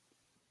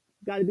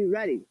 Gotta be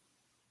ready.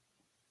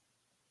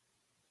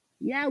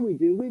 Yeah, we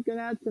do. We're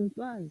gonna have some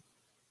fun.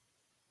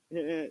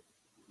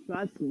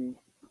 Trust me.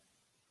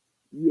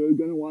 You're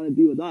gonna want to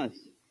be with us.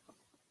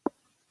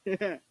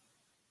 I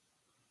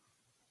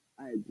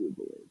do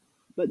believe.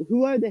 But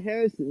who are the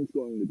Harrisons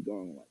going to be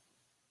going with?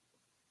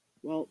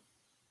 Well,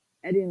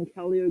 Eddie and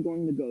Kelli are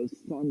going to go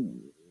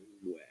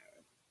somewhere.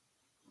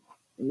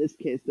 In this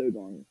case, they're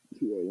going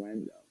to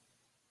Orlando.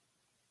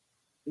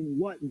 In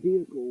what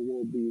vehicle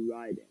will be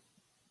riding?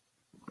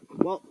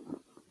 Well,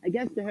 I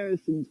guess the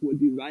Harrisons would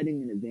be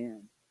riding in a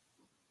van.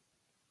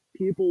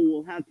 People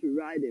will have to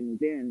ride in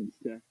vans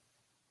to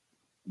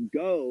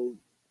go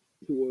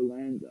to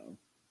Orlando.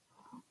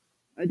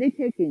 Are they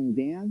taking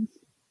vans?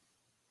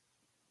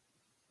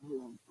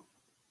 Oh,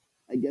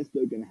 I guess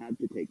they're going to have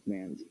to take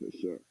vans for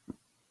sure.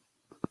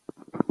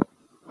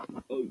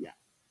 Oh, yeah.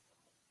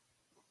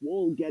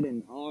 We'll get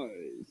in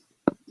ours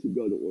to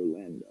go to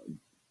Orlando,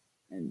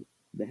 and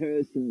the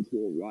Harrisons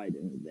will ride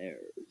in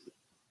theirs.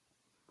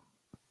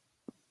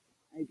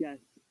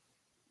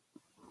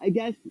 I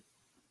guess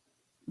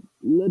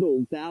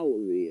little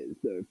Valerie is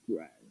their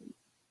friend,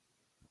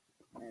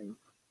 and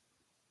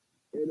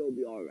it'll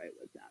be all right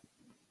with that.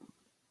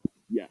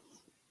 Yes.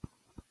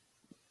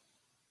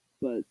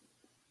 But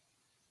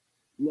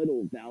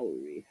little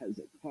Valerie has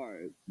a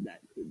car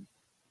that could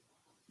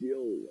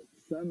deal with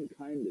some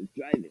kind of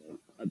driving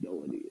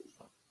abilities.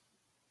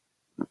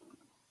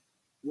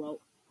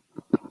 Well,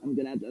 I'm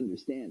gonna have to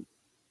understand.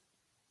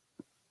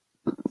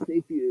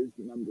 Safety is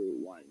number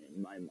one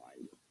in my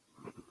mind.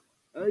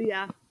 Oh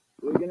yeah,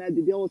 we're gonna have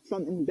to deal with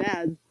something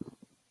bad.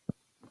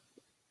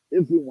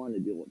 If we want to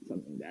deal with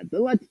something bad.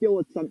 But let's deal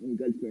with something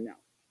good for now.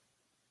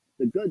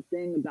 The good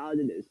thing about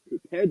it is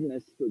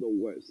preparedness for the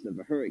worst of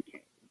a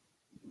hurricane.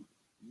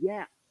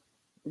 Yeah.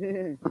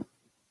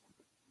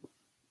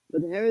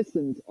 But the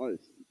Harrisons are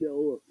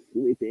still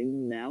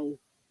sleeping now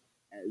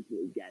as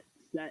we get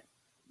set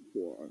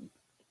for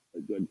a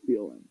good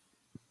feeling.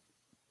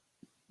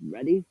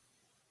 Ready?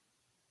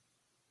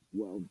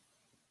 Well,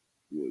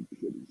 we're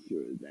pretty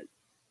sure that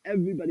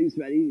everybody's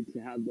ready to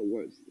have the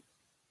worst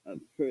of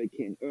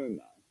Hurricane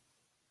Irma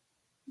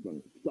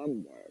from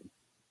somewhere.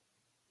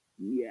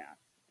 Yeah.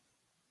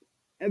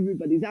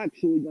 Everybody's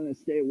actually going to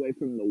stay away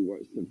from the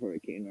worst of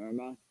Hurricane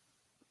Irma.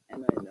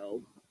 And I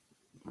know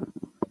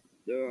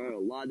there are a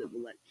lot of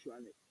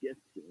electronic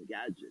gifts and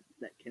gadgets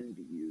that can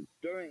be used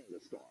during the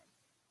storm,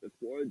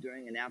 before,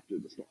 during, and after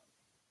the storm.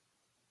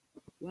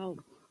 Well,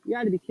 you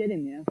gotta be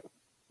kidding me.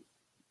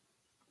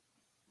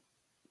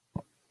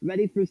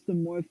 Ready for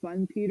some more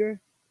fun,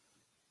 Peter?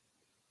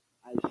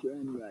 I sure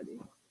am ready.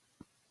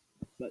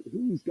 But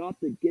who's got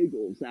the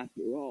giggles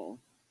after all?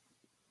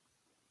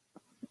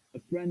 A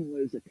friend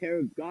wears a pair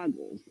of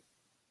goggles.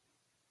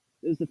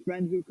 There's a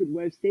friend who could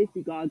wear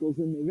safety goggles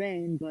in the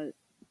rain, but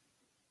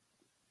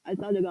I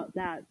thought about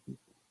that.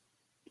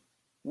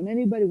 When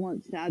anybody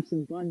wants to have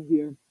some fun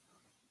here,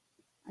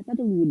 I thought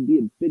it would be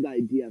a big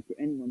idea for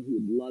anyone who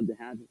would love to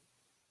have it.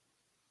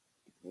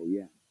 Oh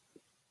yeah,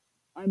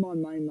 I'm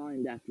on my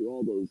mind after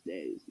all those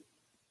days.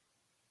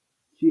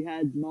 She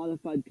had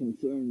modified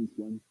concerns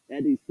when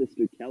Eddie's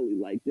sister Kelli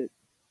liked it.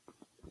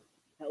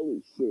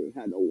 Kelli sure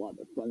had a lot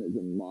of fun as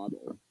a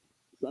model.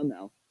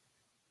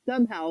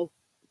 Somehow,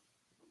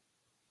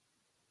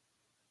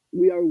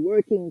 we are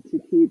working to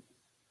keep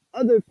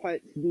other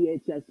parts of the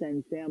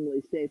HSN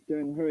family safe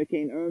during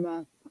Hurricane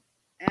Irma,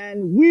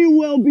 and we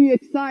will be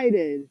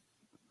excited.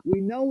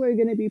 We know we're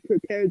going to be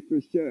prepared for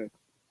sure.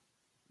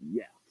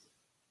 Yes,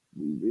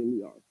 we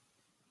really are.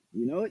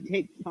 You know it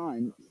takes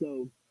time,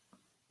 so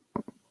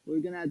we're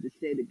going to have to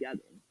stay together.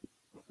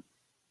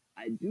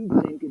 I do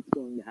think it's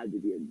going to have to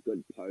be a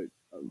good part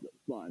of the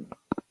fun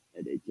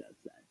at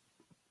HSN.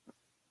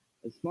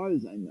 As far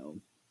as I know,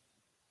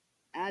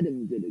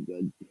 Adam did a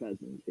good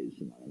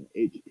presentation on an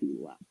HP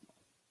laptop.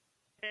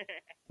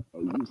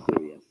 Are you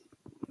serious?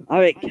 All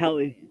right,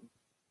 Kelli.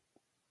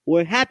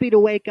 We're happy to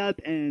wake up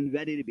and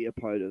ready to be a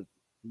part of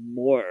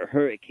more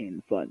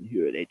hurricane fun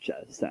here at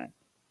HSN.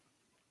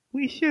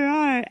 We sure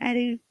are,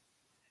 Eddie.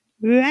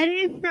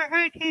 Ready for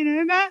Hurricane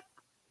Irma?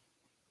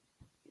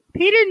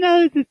 Peter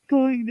knows it's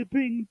going to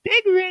bring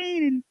big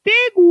rain and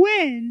big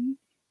wind,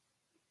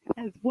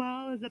 as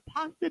well as a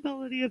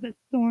possibility of a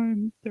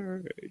storm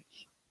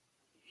surge.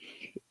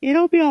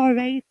 It'll be all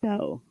right,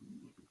 though.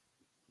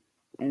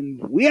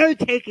 And we are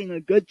taking a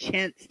good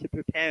chance to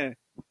prepare.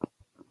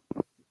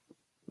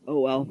 Oh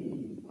well,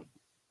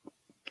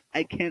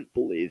 I can't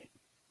believe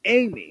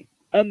Amy,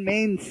 a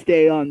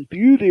mainstay on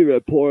Beauty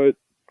Report,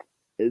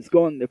 is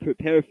going to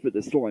prepare for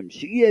the storm.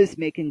 She is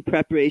making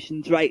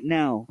preparations right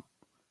now.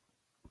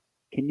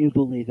 Can you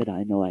believe it?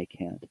 I know I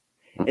can't.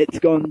 It's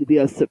going to be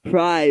a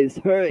surprise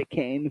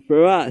hurricane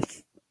for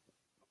us.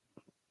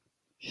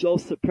 She'll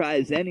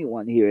surprise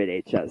anyone here at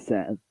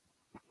HSN.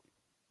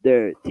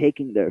 They're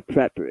taking their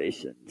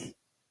preparations.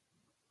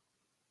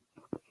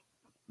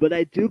 But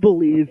I do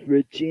believe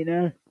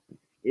Regina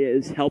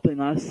is helping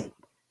us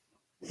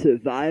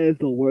survive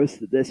the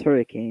worst of this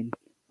hurricane.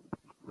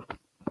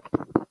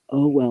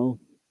 Oh well,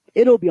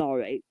 it'll be all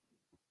right.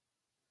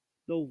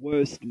 The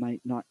worst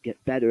might not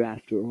get better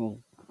after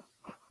all.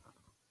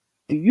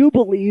 Do you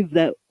believe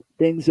that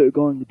things are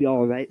going to be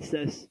all right,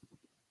 sis?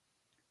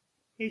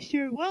 They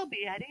sure will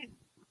be, Eddie.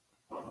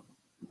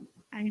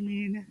 I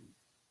mean,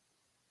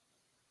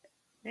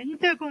 things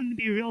are going to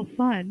be real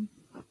fun.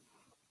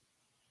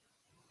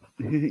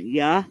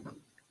 Yeah?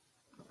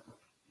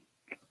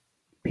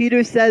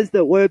 Peter says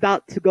that we're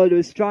about to go to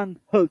a strong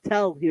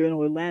hotel here in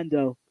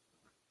Orlando.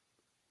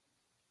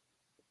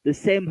 The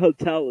same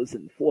hotel as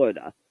in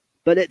Florida,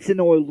 but it's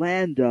in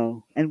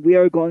Orlando, and we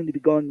are going to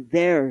be going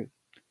there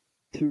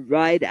to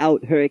ride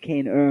out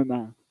Hurricane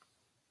Irma.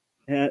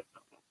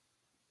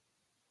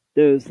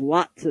 There's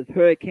lots of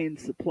hurricane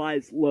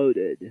supplies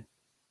loaded.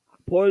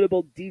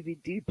 Portable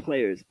DVD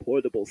players,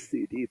 portable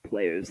CD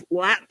players,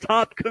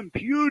 laptop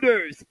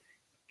computers,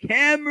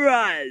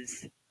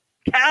 cameras,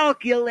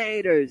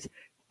 calculators,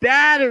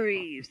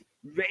 batteries,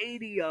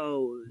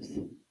 radios,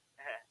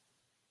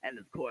 and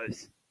of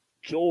course,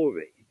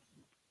 jewelry.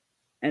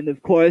 And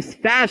of course,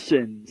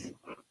 fashions.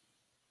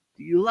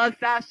 Do you love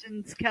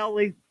fashions,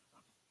 Kelli?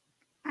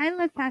 I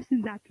love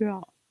fashions after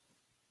all.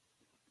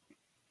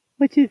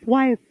 Which is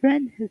why a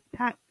friend has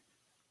packed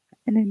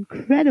an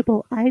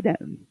incredible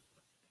item.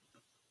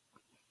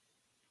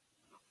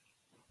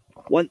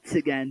 Once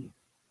again,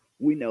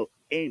 we know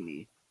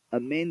Amy, a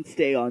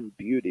mainstay on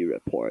Beauty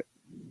Report.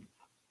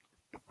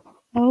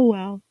 Oh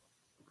well.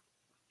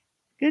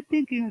 Good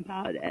thinking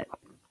about it.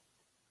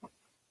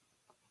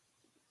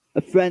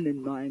 A friend of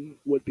mine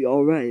would be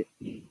alright.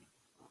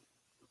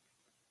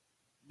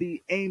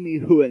 The Amy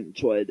who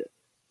enjoyed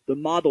the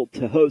model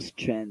to host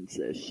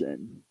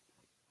transition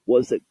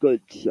was a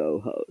good show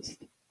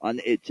host on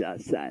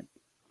HSN.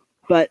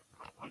 But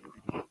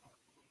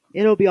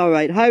it'll be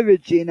alright. Hi,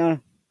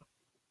 Regina.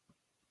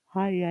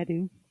 Hi,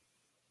 Eddie.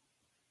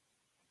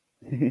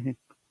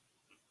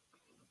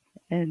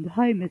 And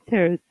hi, Miss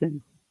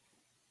Harrison.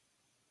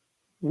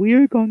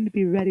 We're going to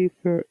be ready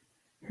for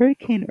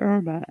Hurricane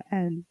Irma,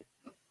 and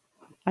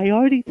I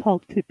already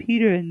talked to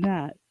Peter and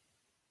Matt.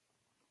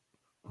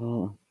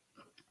 Oh.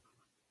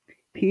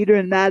 Peter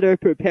and Matt are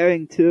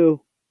preparing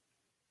too.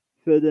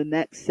 For the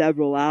next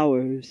several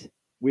hours,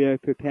 we are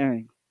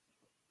preparing.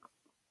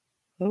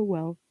 Oh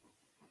well,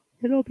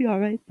 it'll be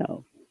alright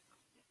though.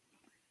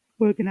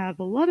 We're gonna have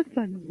a lot of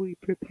fun as we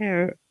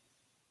prepare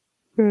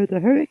for the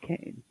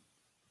hurricane.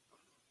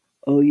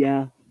 Oh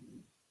yeah.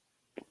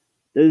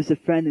 There's a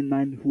friend of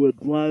mine who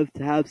would love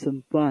to have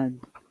some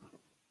fun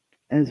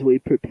as we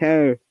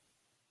prepare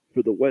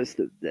for the worst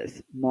of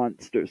this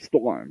monster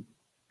storm.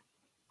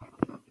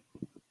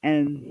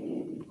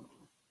 And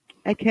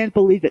I can't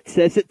believe it,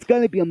 sis. It's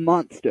going to be a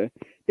monster.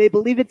 They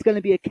believe it's going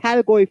to be a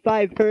Category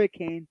 5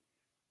 hurricane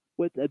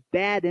with a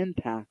bad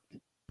impact.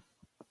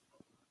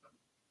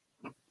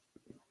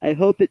 I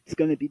hope it's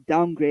going to be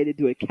downgraded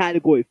to a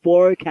Category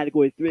 4,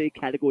 Category 3,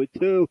 Category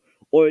 2,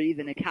 or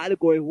even a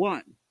Category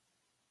 1,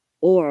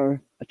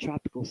 or a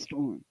tropical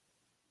storm.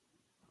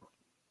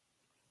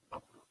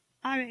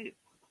 Alright,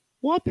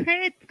 we'll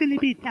pray it's gonna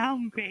be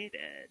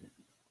downgraded.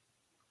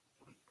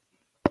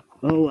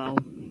 Oh well.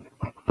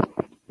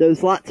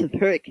 There's lots of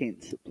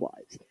hurricane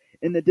supplies.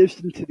 In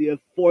addition to the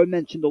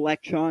aforementioned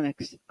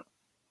electronics,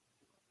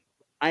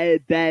 I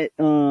bet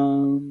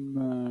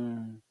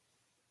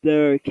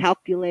there are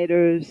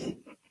calculators,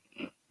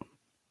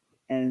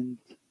 and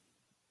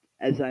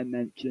as I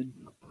mentioned.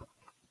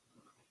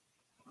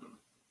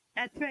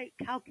 That's right,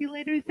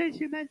 calculators as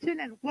you mentioned,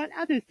 and what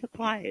other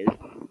supplies?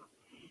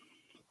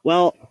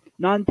 Well,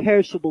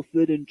 non-perishable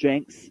food and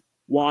drinks,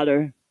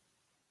 water,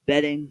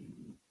 bedding,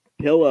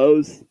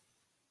 pillows,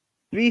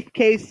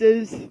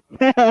 briefcases.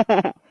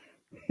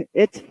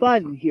 It's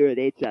fun here at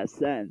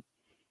HSN.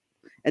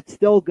 It's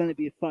still going to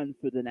be fun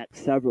for the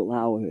next several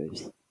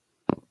hours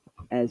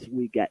as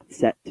we get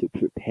set to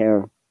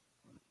prepare.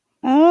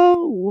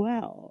 Oh,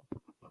 well.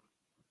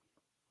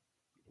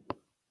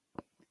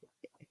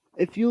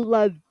 If you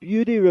love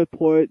Beauty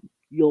Report,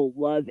 you'll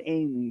love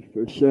Amy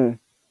for sure.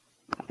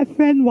 A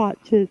friend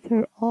watches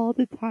her all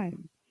the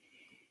time.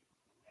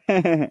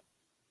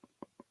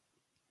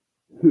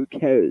 Who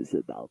cares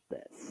about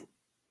this?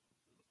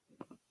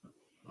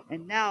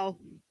 And now,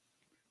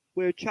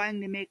 we're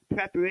trying to make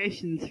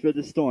preparations for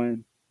the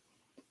storm.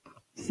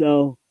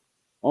 So,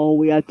 all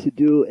we have to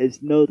do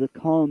is know the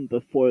calm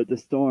before the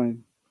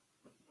storm.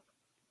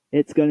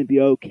 It's going to be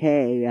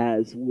okay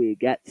as we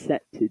get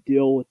set to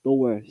deal with the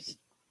worst.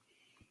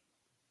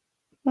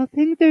 Well,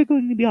 things are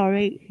going to be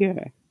alright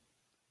here.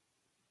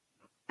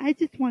 I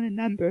just want a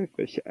number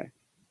for sure.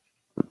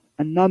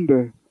 A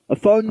number? A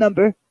phone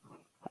number?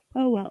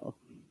 Oh well.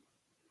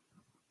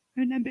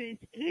 Her number is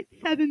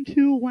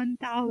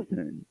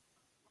 872-1000.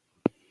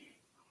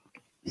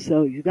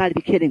 So, you gotta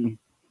be kidding me.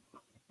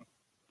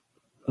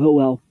 Oh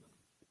well.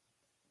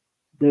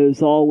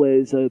 There's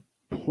always a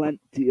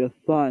plenty of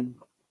fun.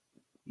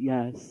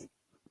 Yes.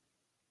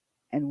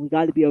 And we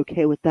gotta be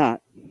okay with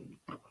that.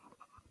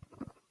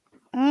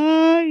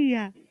 Oh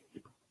yes.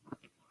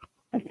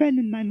 A friend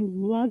of mine would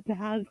love to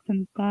have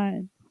some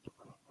fun.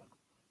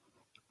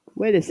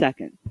 Wait a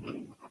second.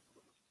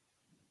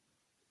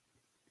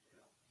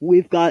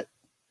 We've got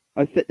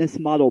our fitness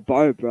model,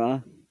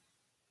 Barbara.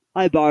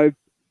 Hi, Barb.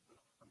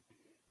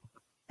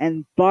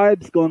 And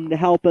Barb's going to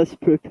help us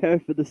prepare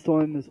for the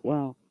storm as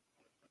well.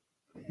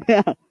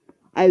 Yeah,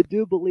 I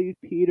do believe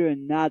Peter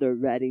and Nat are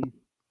ready.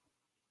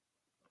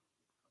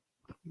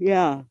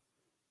 Yeah,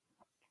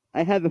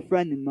 I have a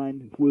friend in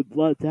mind who would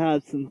love to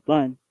have some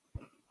fun.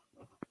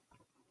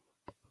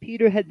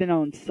 Peter had been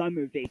on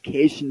summer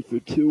vacation for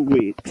 2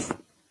 weeks.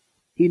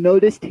 He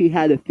noticed he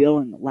had a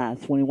feeling at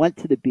last when he went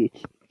to the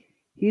beach.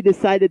 He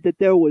decided that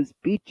there was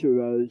beach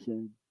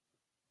erosion.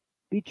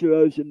 Beach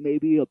erosion may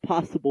be a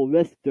possible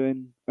risk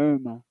during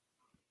Irma.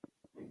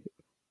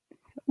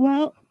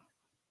 Well,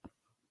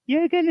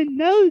 you're gonna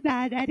know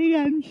that, Eddie,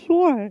 I'm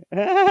sure.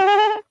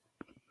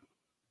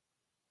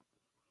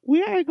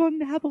 We are going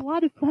to have a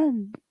lot of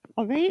fun,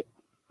 alright?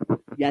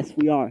 Yes,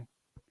 we are.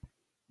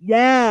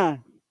 Yeah!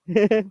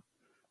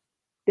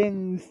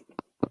 Things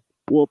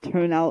will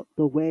turn out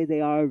the way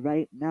they are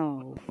right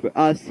now for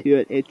us here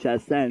at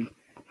HSN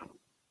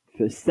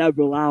for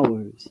several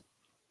hours.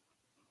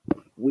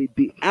 We'd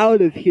be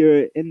out of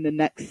here in the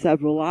next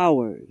several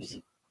hours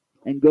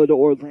and go to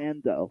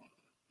Orlando.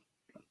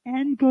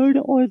 And go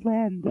to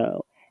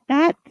Orlando.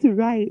 That's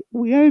right,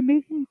 we are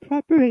making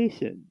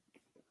preparations.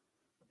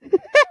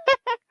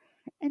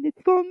 And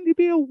it's going to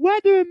be a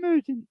weather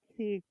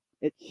emergency.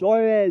 It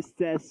sure is,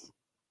 sis.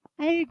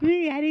 I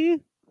agree, Eddie.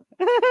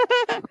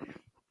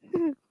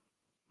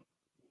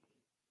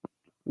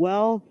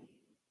 Well,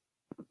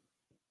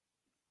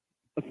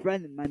 a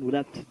friend of mine would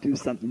have to do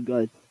something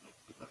good.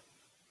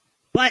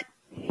 But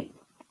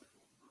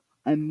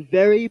I'm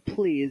very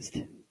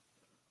pleased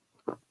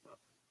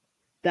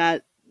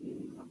that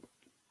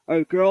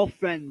our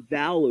girlfriend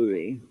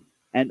Valerie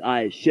and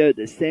I share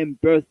the same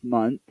birth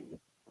month.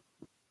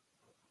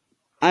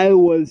 I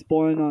was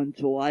born on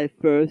July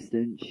 1st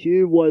and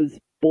she was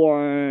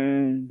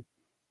born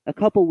a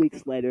couple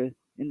weeks later,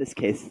 in this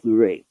case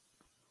 3.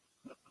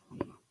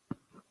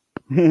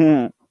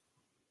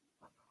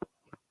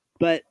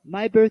 But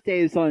my birthday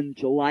is on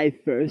July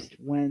 1st.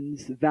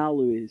 When's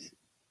Valerie's?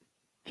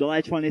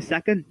 July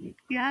 22nd?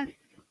 Yes.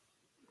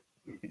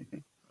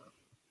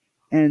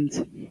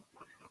 And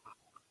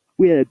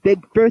we had a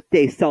big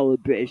birthday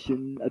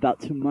celebration about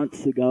 2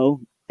 months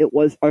ago. It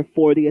was our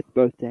 40th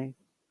birthday.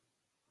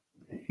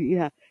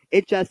 Yeah,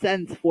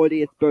 HSN's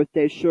 40th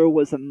birthday sure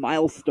was a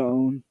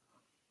milestone.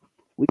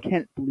 We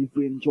can't believe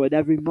we enjoyed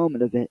every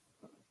moment of it.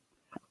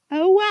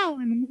 Oh well,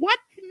 and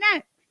what's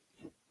next?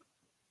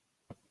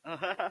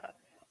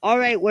 All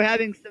right, we're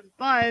having some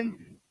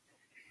fun.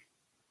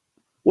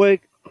 We're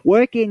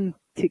working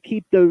to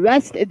keep the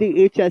rest of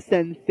the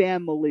HSN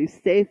family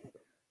safe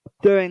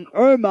during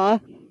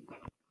Irma.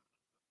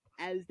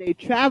 as they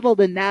travel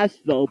to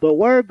Nashville, but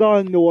we're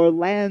going to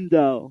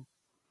Orlando.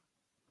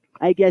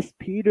 I guess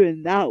Peter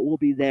and Nat will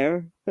be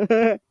there.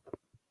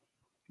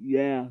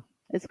 Yeah,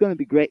 it's going to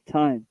be a great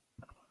time.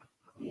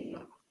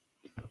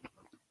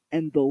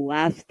 And the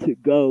last to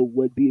go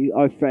would be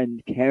our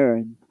friend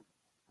Karen.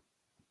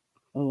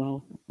 Oh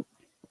well.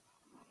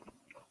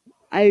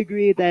 I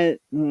agree that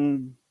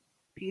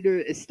Peter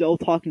is still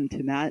talking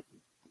to Nat.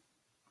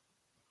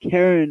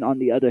 Karen, on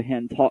the other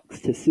hand, talks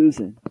to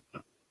Susan.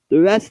 The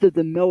rest of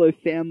the Miller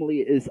family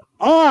is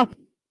off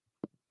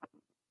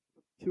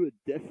to a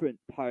different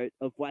part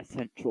of West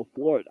Central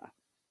Florida.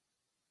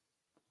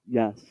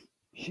 Yes,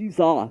 she's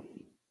off.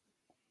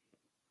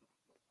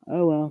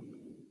 Oh well.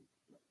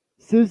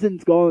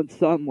 Susan's going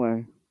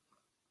somewhere.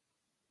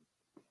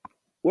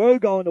 We're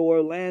going to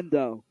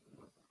Orlando.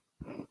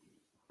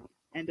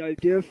 And our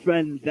dear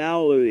friend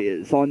Valerie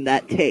is on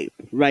that tape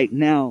right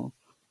now.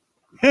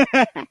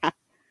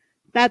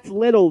 That's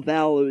little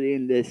Valerie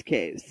in this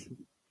case.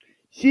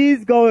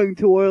 She's going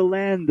to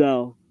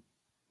Orlando.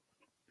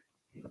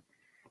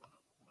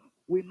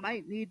 We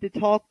might need to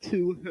talk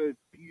to her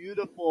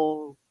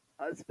beautiful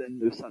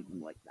husband or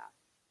something like that.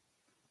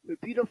 Her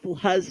beautiful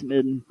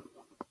husband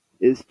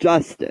is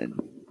Justin.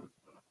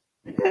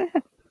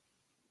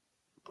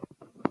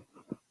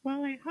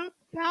 Well, I hope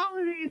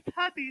Valerie's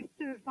hubby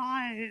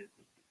survives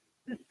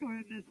the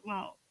storm as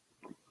well.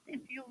 If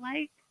you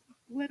like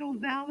little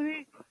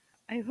Valerie,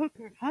 I hope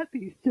her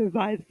hubby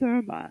survives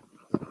Irma.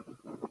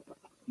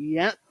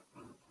 Yep.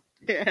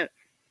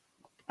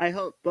 I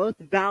hope both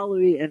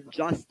Valerie and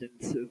Justin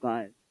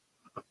survive.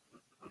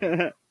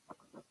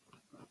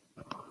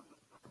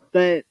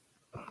 But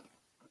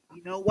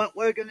you know what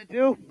we're gonna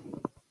do?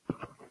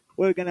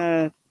 We're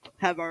gonna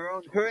have our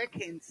own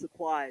hurricane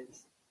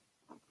supplies.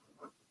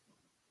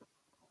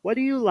 What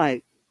do you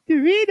like?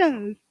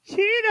 Doritos,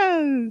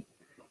 Cheetos,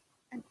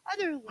 and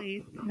other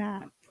Lay's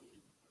snacks.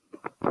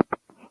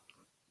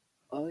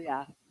 Oh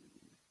yeah.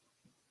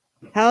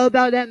 How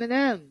about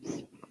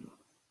M&Ms?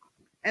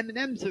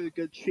 M&Ms are a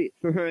good treat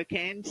for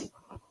hurricanes.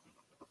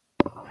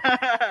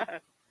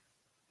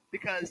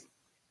 Because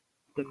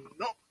the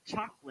milk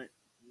chocolate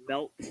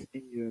melts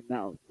in your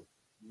mouth,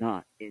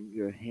 not in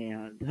your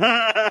hand.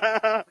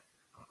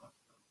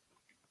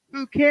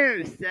 Who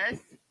cares, sis?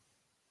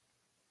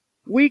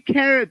 We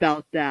care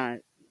about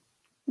that.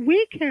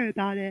 We care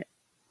about it.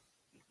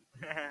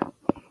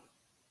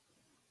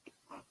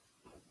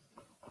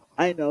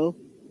 I know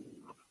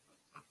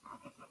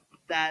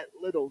that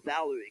little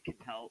Valerie can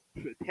help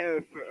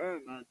prepare for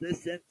Irma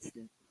this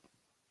instant.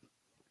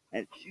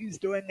 And she's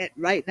doing it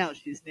right now.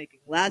 She's making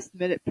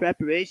last-minute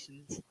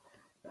preparations.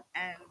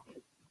 And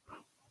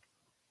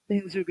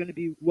things are going to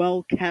be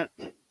well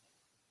kept.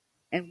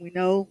 And we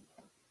know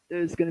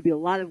there's going to be a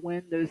lot of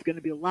wind, there's going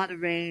to be a lot of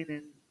rain,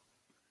 and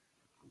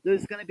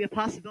there's going to be a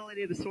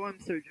possibility of a storm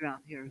surge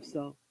around here.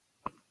 So,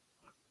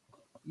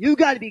 you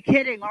got to be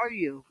kidding, are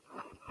you?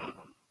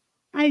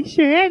 I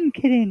sure am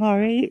kidding,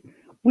 alright.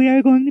 We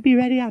are going to be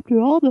ready after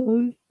all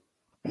those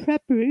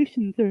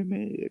preparations are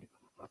made.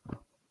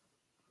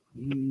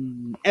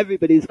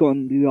 Everybody's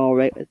going to be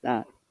alright with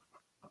that.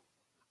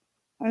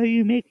 Are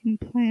you making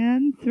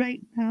plans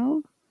right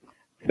now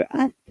for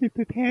us to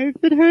prepare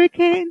for the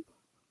hurricane?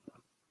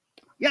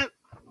 Yep.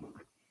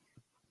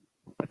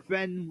 A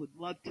friend would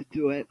love to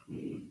do it.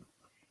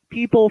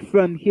 People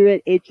from here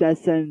at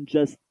HSN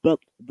just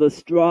booked the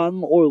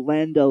Strong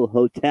Orlando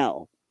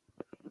Hotel.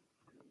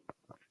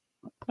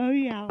 Oh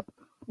yeah,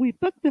 we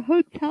booked a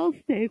hotel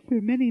stay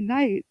for many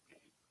nights.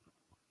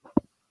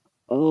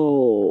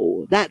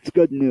 Oh, that's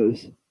good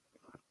news.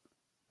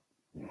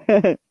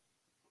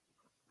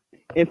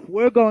 If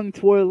we're going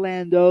to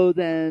Orlando,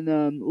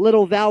 then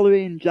little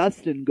Valerie and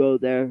Justin go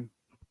there.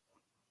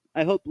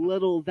 I hope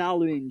little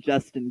Valerie and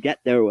Justin get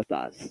there with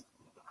us.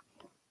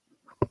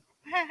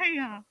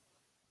 Yeah.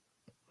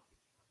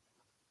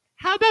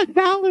 How about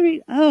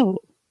Valerie O?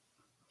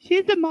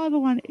 She's a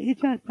model on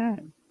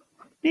HSN.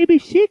 Maybe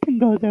she can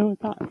go there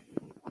with us.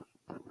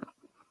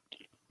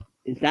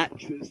 Is that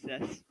true,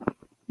 sis?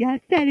 Yes,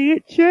 Daddy,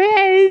 it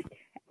sure is.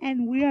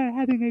 And we are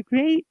having a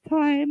great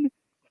time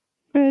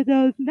for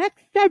those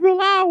next several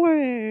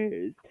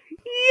hours.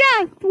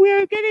 Yes,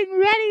 we're getting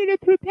ready to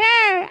prepare.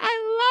 I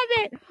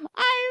love it.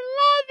 I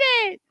love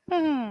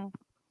it.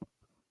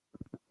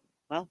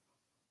 Well,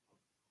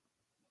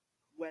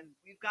 when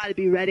we've got to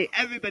be ready,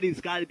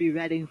 everybody's got to be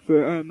ready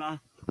for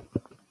Irma.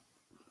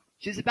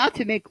 She's about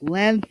to make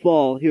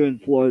landfall here in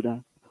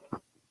Florida.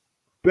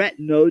 Brett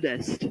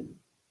noticed.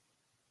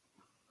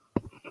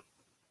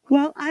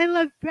 Well, I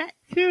love Brett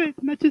too as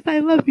much as I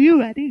love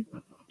you, Eddie.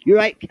 You're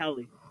right,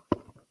 Kelly.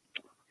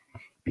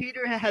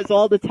 Peter has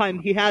all the time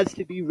he has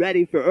to be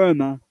ready for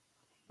Irma.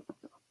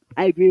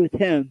 I agree with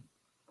him.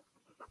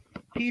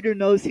 Peter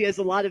knows he has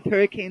a lot of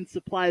hurricane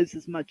supplies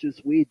as much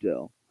as we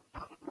do.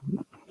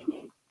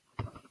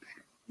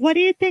 What do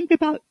you think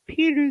about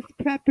Peter's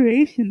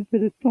preparation for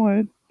the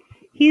storm?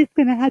 He's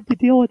going to have to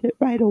deal with it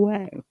right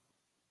away.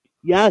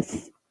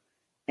 Yes,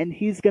 and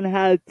he's going to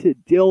have to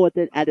deal with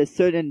it at a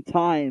certain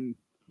time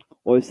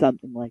or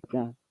something like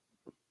that.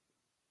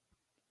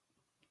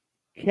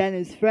 Can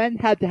his friend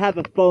have to have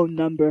a phone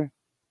number?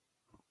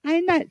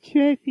 I'm not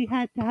sure if he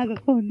had to have a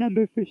phone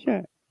number for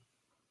sure.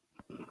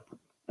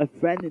 A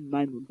friend of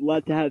mine would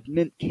love to have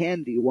mint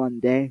candy one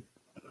day.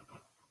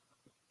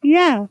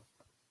 Yeah.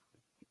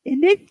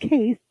 In this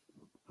case,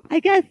 I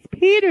guess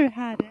Peter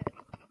had it.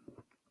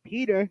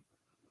 Peter?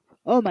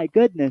 Oh my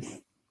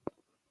goodness.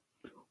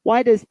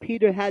 Why does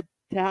Peter have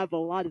to have a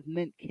lot of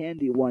mint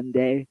candy one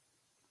day?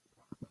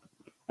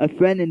 A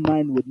friend of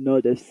mine would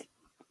notice.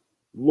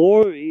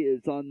 Lori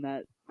is on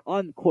that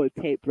encore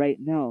tape right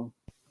now.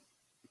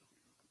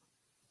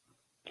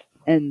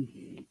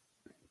 And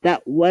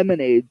that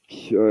lemonade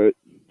shirt.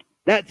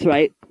 That's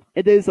right.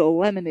 It is a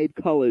lemonade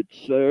colored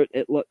shirt.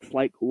 It looks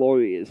like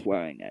Lori is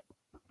wearing it.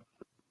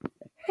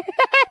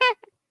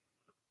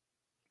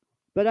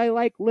 But I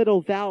like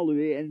little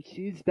Valerie, and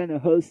she's been a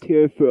host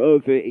here for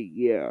over a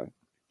year.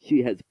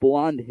 She has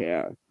blonde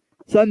hair.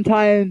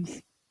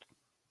 Sometimes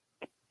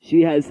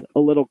she has a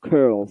little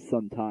curl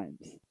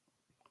sometimes.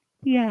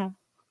 Yeah,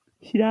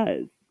 she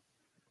does.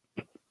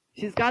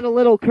 She's got a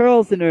little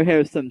curls in her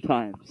hair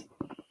sometimes.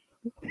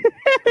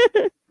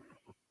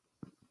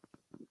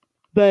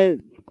 But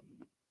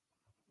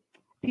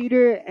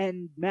Peter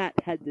and Matt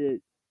had to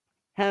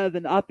have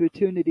an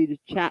opportunity to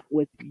chat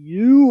with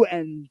you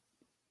and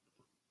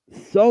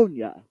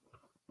Sonia.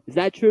 Is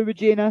that true,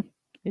 Regina?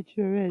 It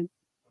sure is.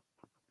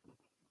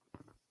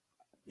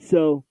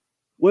 So,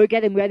 we're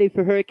getting ready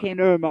for Hurricane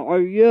Irma. Are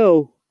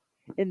you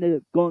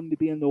going to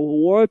be in the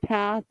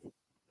warpath,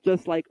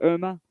 just like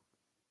Irma?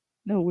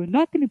 No, we're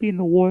not going to be in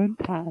the warm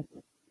path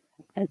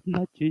as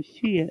much as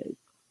she is.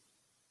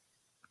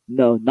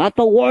 No, not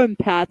the warm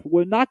path.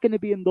 We're not going to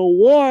be in the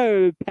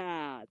war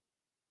path.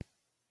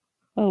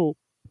 Oh,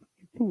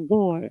 it's a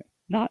war,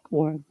 not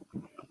warm.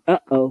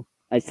 Uh-oh,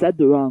 I said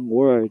the wrong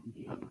word.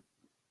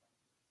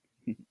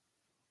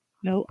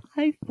 No,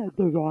 I said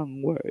the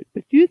wrong word,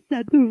 but you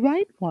said the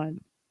right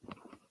one.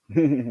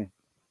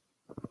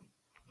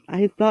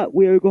 I thought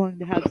we were going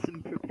to have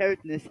some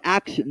preparedness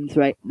actions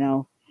right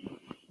now.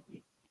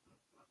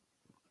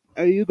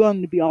 Are you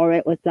going to be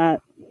alright with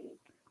that?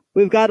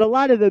 We've got a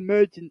lot of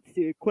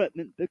emergency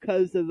equipment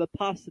because of the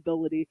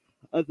possibility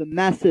of a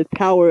massive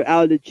power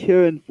outage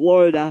here in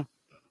Florida.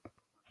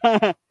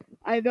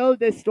 I know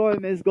this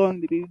storm is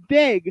going to be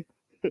big.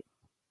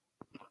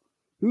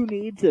 Who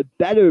needs a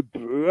better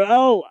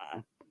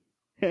umbrella?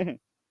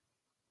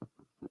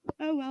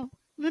 Oh well,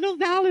 little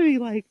Valerie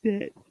liked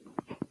it.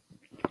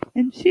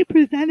 And she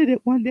presented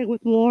it one day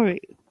with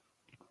Lori.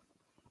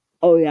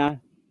 Oh yeah.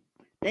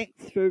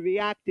 Thanks for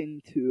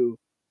reacting to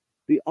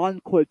the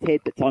encore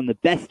tape that's on the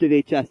best of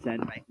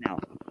HSN right now.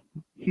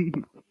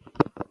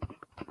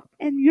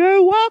 And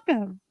you're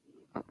welcome.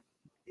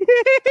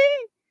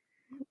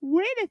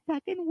 Wait a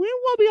second, we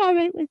will be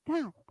alright with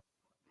that.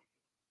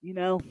 You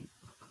know,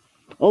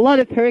 a lot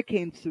of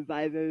hurricane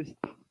survivors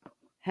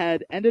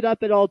had ended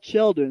up at All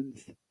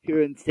Children's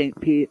here in St.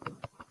 Pete.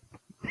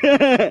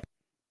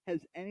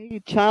 Has any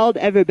child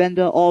ever been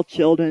to All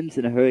Children's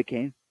in a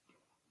hurricane?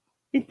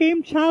 The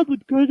same child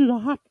would go to the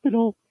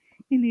hospital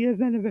in the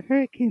event of a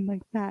hurricane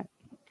like that.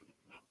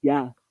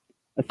 Yeah,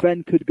 a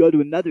friend could go to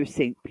another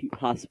St. Pete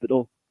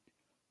hospital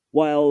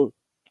while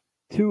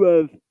two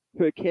of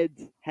her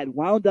kids had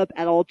wound up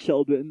at All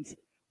Children's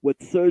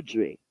with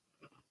surgery.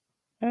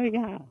 Oh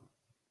yeah.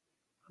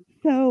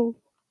 So,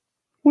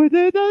 were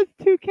there those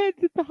two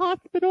kids at the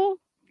hospital?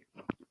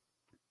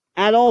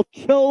 At All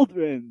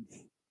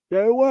Children's,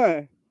 there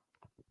were.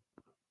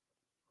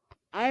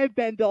 I've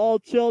been to All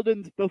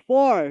Children's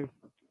before.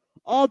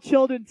 All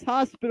Children's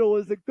Hospital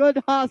is a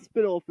good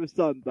hospital for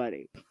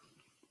somebody.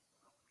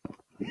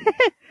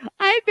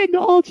 I've been to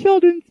All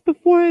Children's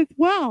before as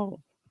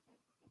well.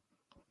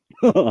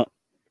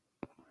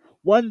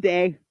 One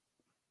day,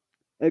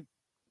 a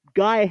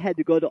guy had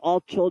to go to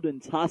All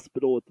Children's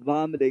Hospital with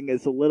vomiting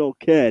as a little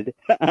kid.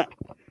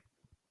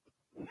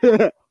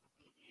 But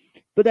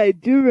I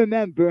do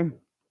remember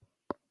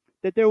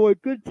that there were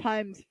good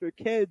times for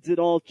kids at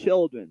All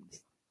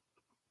Children's.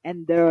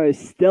 And there are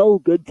still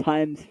good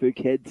times for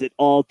kids at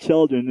All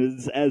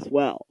Children's as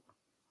well.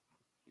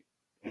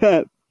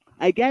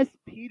 I guess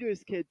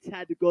Peter's kids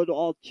had to go to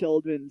All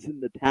Children's in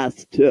the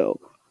past too.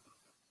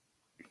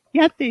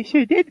 Yep, they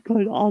sure did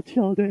go to All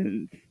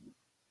Children's.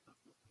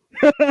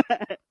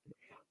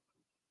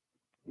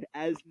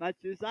 As much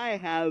as I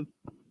have.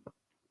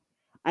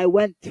 I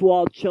went to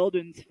All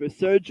Children's for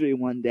surgery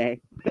one day.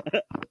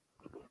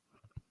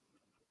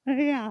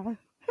 Yeah.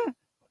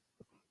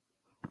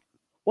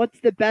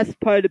 What's the best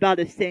part about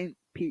a St.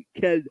 Pete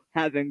kid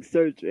having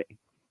surgery?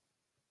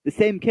 The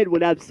same kid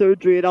would have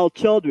surgery at All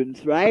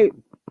Children's, right?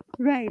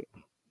 Right.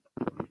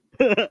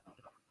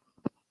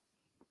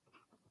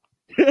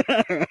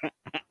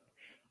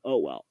 Oh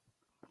well.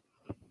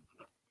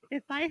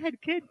 If I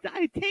had kids,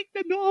 I'd take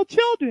them to All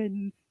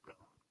Children's.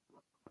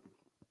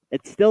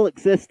 It still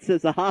exists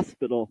as a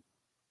hospital.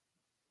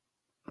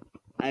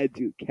 I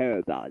do care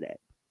about it.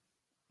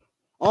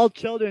 All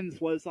Children's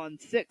was on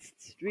 6th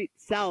Street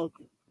South,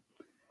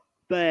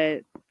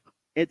 but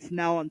it's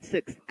now on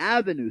 6th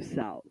Avenue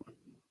South.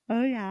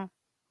 Oh yeah.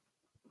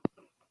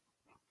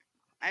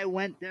 I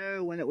went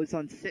there when it was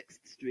on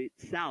 6th Street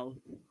South,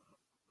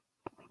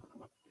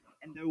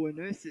 and there were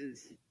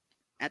nurses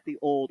at the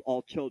old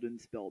all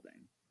children's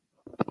building.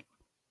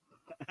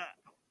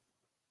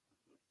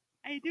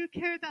 I do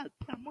care about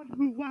someone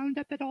who wound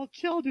up at all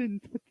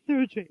children's with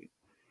surgery.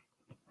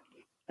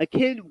 A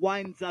kid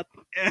winds up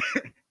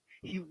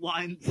he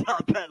winds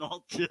up at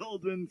all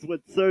children's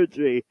with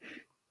surgery.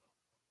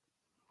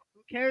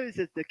 Who cares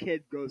if the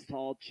kid goes to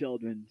all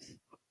children's?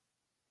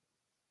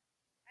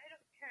 I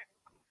don't care.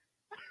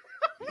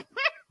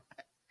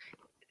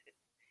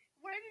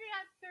 Where did he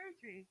have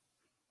surgery?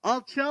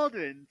 All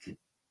children's.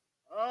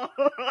 Oh.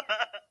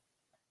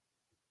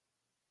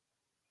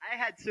 I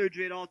had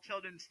surgery at all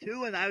children's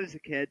too when I was a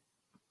kid.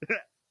 Oh,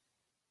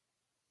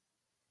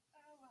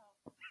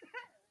 well.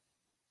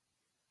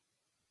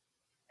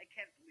 I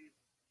can't believe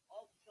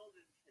all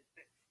children's had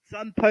fixed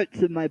some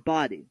parts of my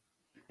body.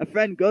 A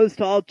friend goes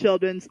to all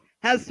children's,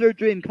 has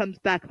surgery, and comes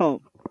back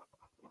home.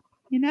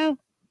 You know,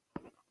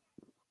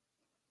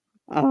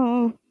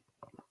 oh,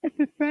 if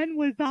a friend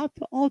was out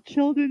to all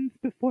children's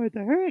before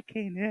the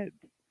hurricane hit.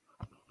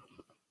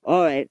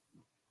 Alright,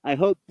 I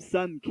hope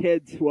some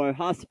kids who are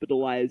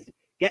hospitalized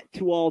get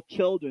to all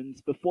children's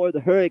before the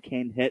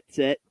hurricane hits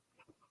it.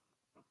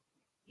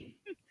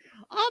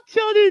 All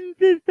children's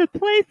is the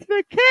place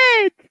for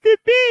kids to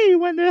be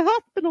when they're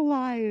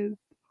hospitalized.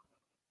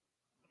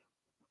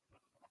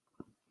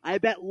 I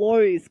bet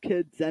Lori's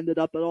kids ended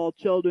up at all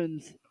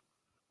children's.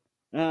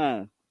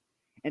 And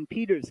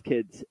Peter's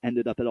kids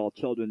ended up at all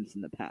children's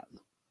in the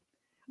past.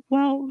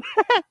 Well,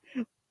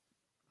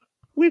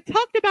 we've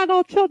talked about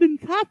all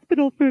children's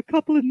hospital for a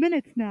couple of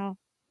minutes now.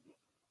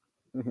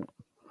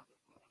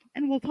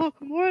 And we'll talk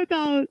more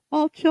about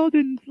all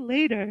children's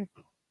later.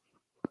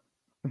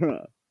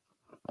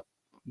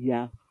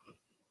 Yeah.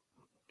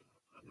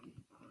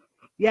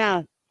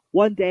 Yeah,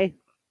 one day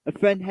a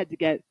friend had to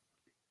get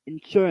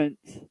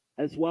insurance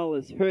as well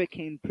as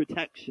hurricane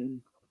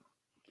protection.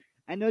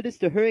 I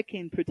noticed a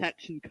hurricane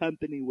protection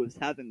company was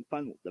having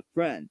fun with a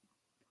friend.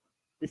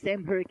 The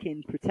same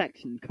hurricane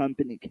protection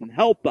company can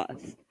help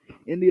us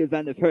in the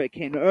event of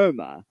Hurricane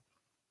Irma.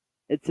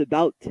 It's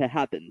about to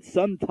happen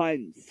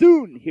sometime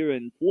soon here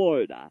in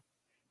Florida.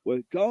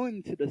 We're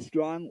going to the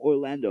Strong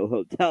Orlando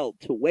Hotel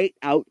to wait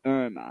out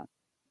Irma.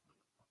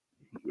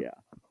 Yeah.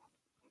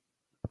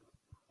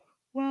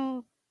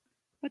 Well,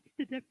 what's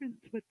the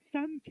difference with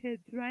some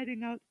kids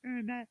riding out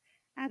Irma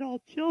at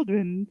all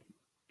children's?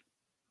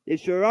 They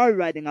sure are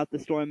riding out the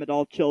storm at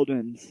all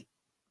children's.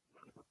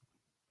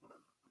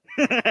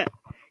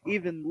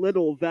 Even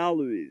little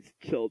Valerie's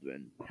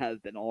children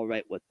have been all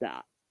right with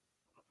that.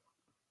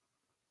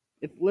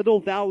 If little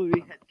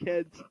Valerie had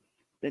kids,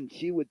 then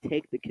she would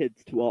take the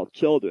kids to all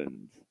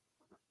children's.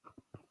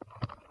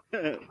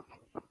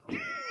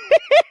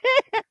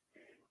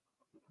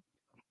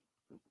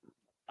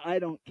 I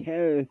don't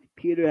care if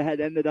Peter had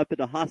ended up at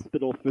a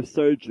hospital for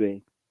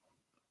surgery.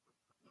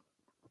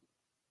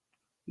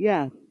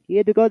 Yeah, he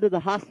had to go to the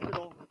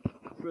hospital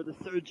for the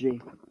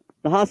surgery.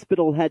 The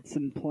hospital had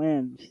some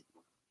plans.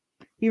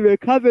 He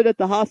recovered at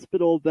the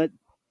hospital, but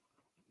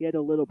he had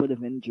a little bit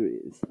of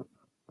injuries.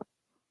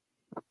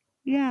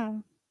 Yeah.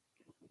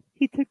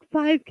 He took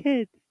 5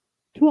 kids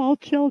to all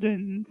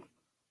children's.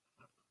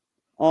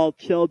 All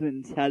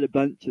children's had a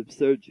bunch of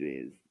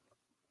surgeries.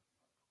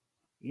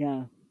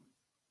 Yeah.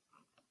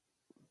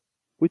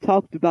 We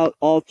talked about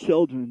all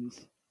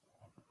children's,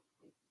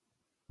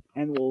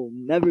 and we'll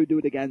never do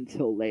it again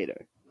till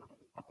later.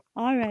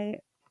 All right.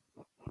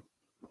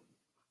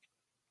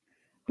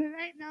 But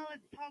right now,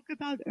 let's talk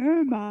about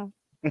Irma.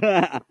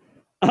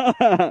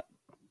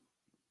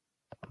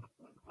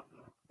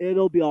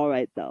 It'll be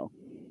alright though.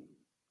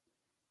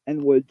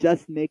 And we're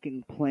just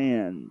making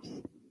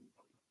plans.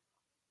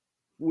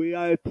 We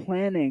are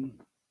planning.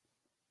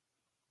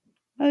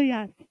 Oh,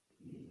 yes.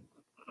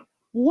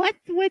 What's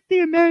with the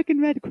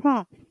American Red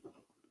Cross?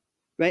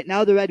 Right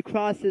now, the Red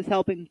Cross is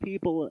helping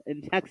people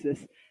in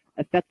Texas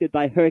affected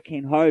by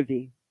Hurricane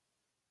Harvey.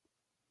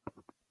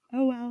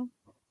 Oh, well.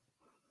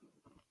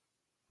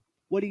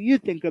 What do you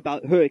think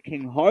about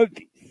Hurricane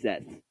Harvey,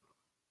 Seth?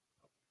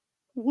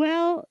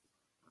 Well,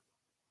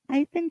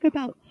 I think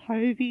about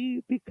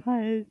Harvey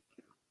because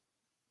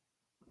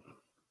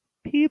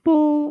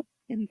people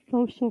in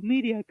social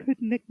media could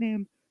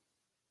nickname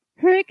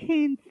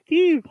Hurricane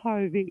Steve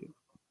Harvey.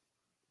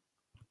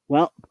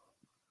 Well,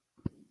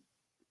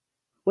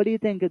 what do you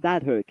think of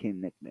that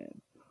hurricane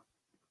nickname?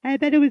 I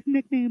bet it was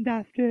nicknamed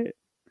after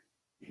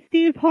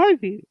Steve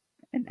Harvey,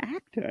 an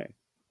actor.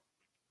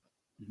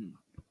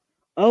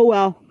 Oh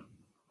well.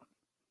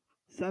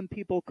 Some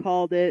people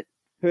called it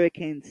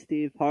Hurricane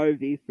Steve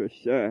Harvey for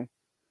sure.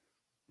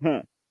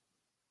 Huh.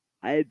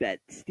 I bet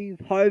Steve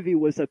Harvey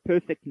was a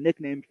perfect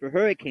nickname for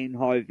Hurricane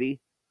Harvey.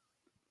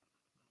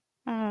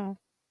 Oh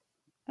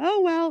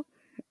well,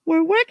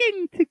 we're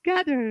working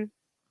together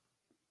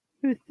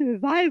for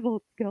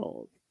survival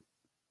skills.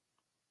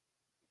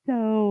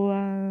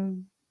 So,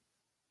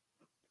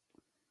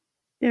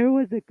 there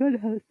was a good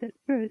host at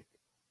first.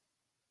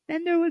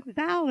 Then there was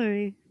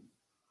Valerie.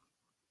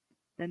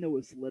 Then there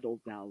was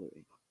little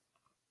Valerie.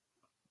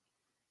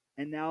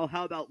 And now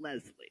how about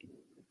Leslie?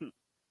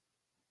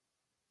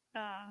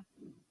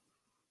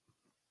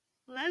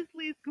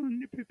 Leslie's going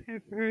to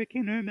prepare for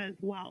Hurricane Irma as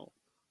well.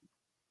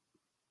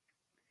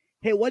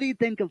 Hey, what do you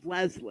think of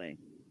Leslie?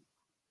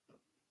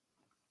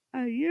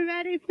 Are you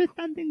ready for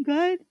something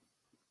good?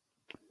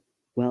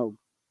 Well,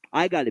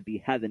 I gotta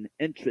be having an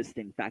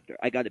interesting factor.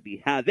 I gotta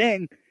be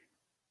having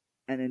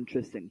an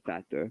interesting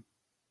factor.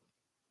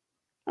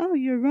 Oh,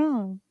 you're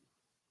wrong.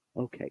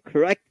 Okay,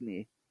 correct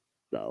me,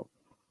 though.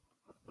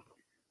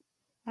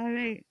 All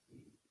right.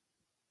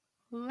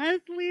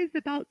 Leslie's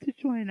about to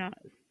join us.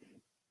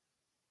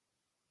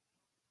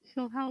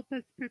 She'll help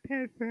us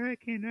prepare for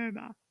Hurricane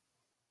Irma.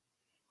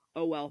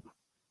 Oh well.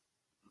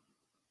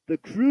 The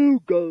crew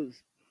grows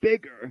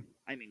bigger.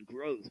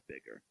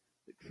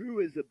 The crew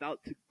is about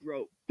to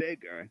grow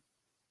bigger.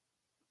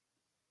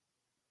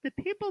 The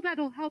people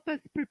that'll help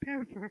us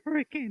prepare for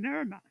Hurricane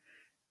Irma,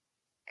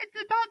 it's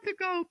about to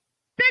go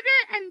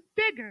bigger and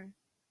bigger.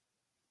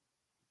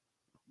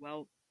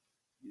 Well,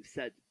 you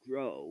said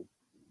grow.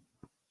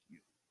 You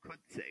could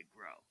say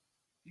grow.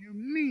 You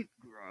mean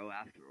grow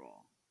after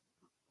all.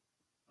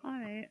 All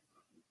right.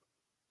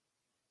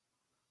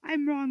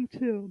 I'm wrong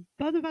too.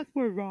 Both of us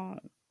were wrong.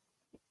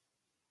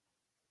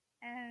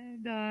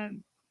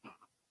 And,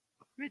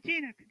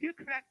 Regina, could you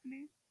correct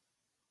me?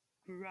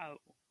 Grow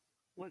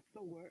was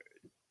the word.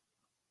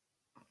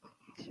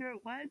 Sure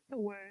was the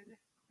word,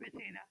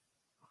 Regina.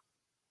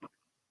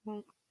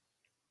 Well,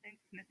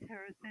 thanks, Miss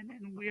Harrison,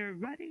 and we're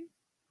ready.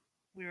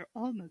 We're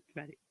almost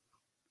ready.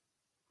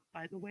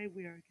 By the way,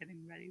 we are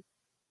getting ready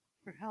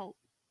for help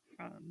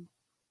from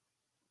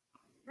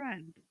a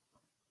friend.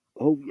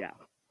 Oh yeah.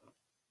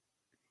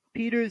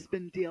 Peter's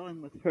been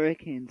dealing with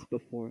hurricanes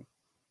before.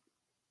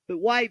 But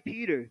why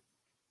Peter?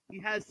 He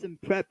has some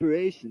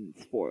preparations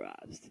for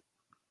us.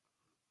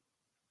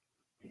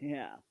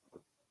 Yeah.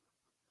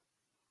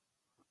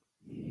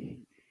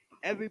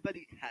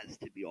 Everybody has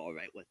to be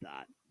alright with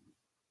that.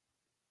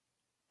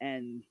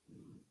 And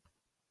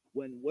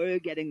when we're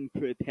getting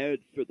prepared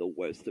for the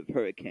worst of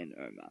Hurricane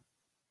Irma,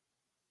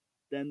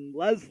 then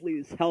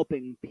Leslie's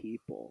helping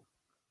people.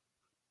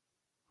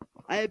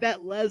 I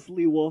bet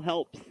Leslie will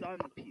help some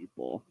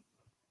people.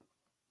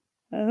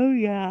 Oh,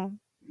 yeah.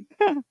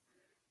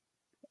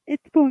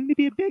 It's going to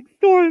be a big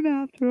storm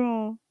after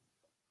all.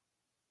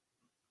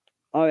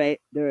 Alright,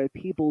 there are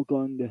people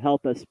going to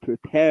help us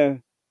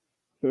prepare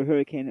for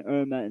Hurricane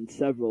Irma in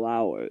several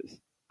hours.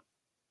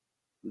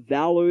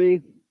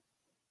 Valerie,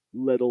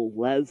 little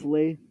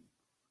Leslie,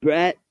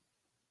 Brett,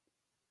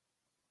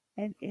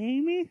 and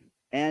Amy,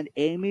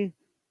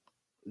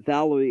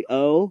 Valerie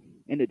O,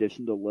 in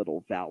addition to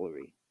little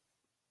Valerie.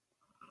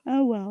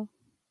 Oh well.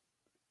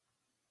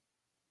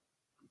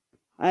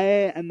 I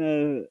am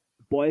a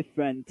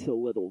boyfriend to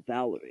little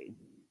Valerie,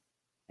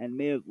 and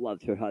may have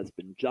loved her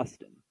husband,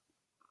 Justin.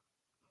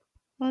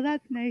 Well,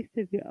 that's nice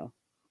of you.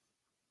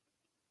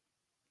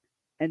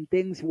 And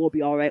things will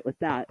be alright with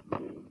that.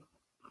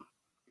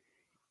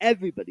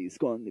 Everybody's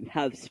going to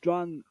have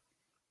strong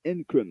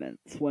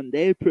increments when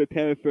they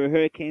prepare for a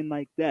hurricane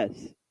like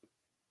this.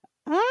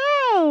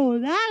 Oh,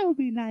 that'll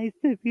be nice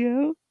of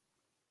you.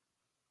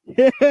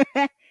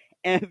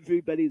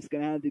 Everybody's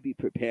going to have to be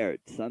prepared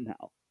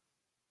somehow.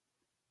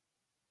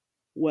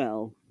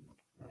 Well,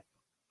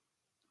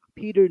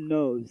 Peter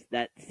knows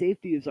that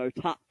safety is our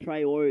top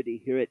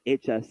priority here at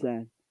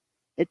HSN.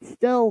 It's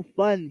still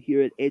fun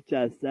here at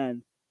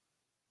HSN.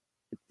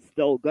 It's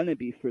still going to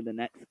be for the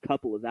next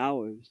couple of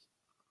hours.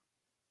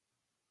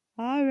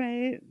 All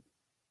right.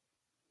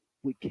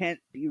 We can't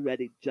be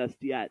ready just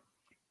yet.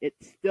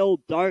 It's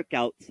still dark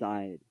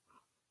outside.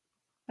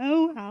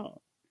 Oh,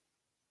 well.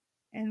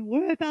 And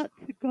we're about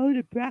to go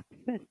to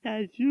breakfast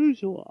as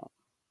usual.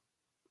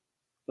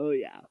 Oh,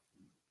 yeah.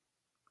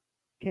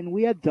 Can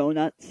we have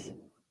donuts,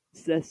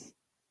 sis?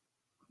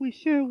 We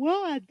sure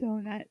will have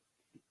donuts.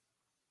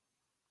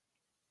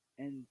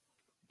 And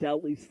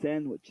deli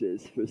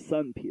sandwiches for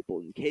some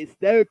people in case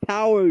their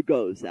power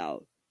goes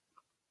out.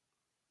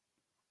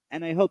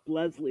 And I hope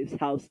Leslie's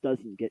house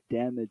doesn't get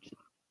damaged.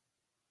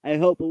 I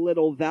hope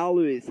little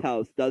Valerie's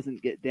house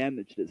doesn't get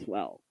damaged as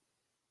well.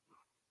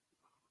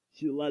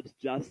 She loves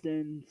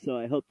Justin, so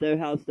I hope their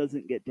house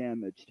doesn't get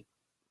damaged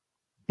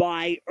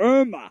by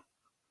Irma.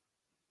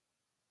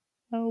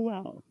 Oh,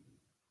 well.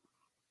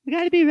 We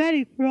gotta be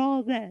ready for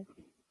all this.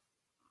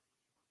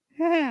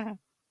 Yeah.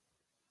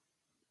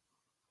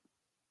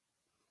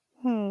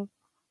 Oh,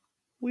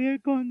 we are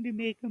going to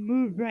make a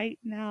move right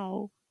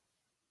now.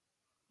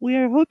 We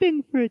are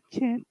hoping for a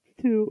chance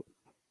to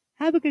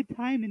have a good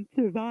time and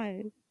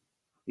survive.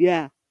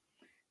 Yeah,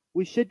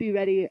 we should be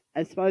ready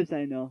as far as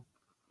I know.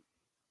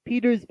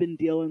 Peter's been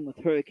dealing with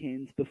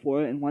hurricanes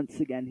before, and once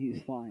again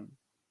he's fine.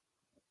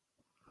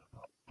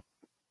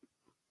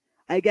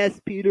 I guess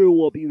Peter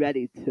will be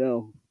ready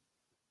too.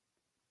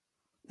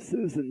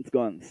 Susan's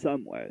going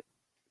somewhere.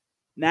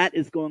 Matt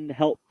is going to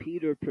help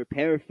Peter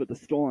prepare for the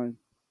storm.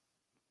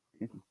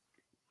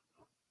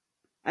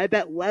 I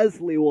bet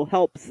Leslie will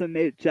help some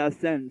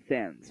HSN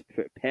fans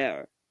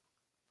prepare.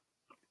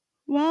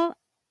 Well,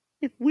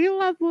 if we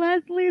love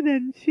Leslie,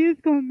 then she's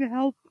going to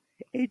help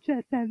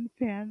HSN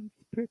fans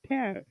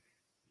prepare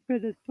for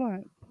the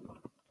storm.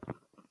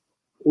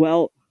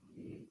 Well,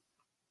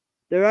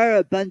 there are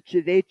a bunch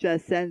of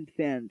HSN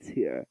fans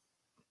here.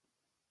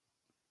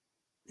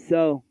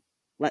 So,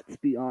 let's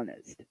be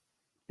honest.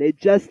 They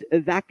just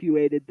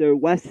evacuated their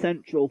West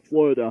Central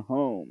Florida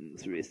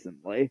homes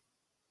recently.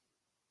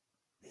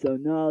 So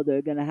now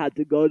they're gonna have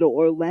to go to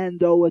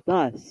Orlando with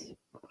us.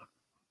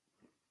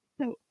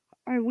 So,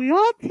 are we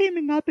all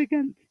teaming up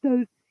against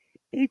those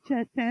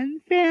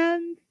HSN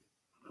fans?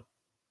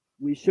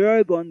 We sure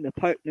are going to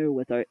partner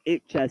with our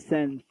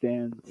HSN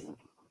fans.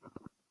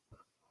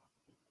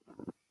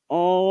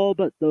 All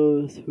but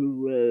those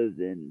who live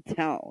in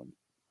town.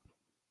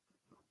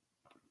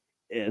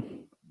 If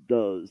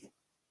those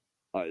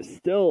are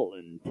still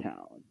in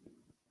town.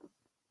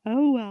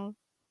 Oh well.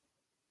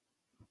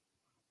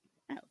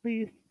 At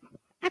least,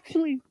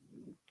 actually,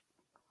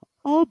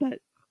 all but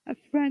a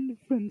friend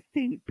from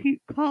St.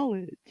 Pete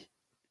College.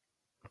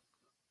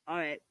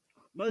 Alright,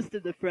 most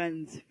of the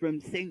friends from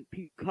St.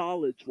 Pete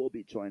College will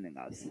be joining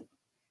us.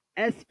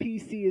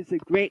 SPC is a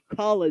great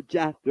college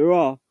after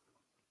all.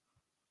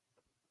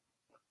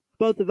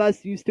 Both of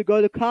us used to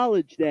go to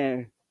college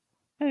there.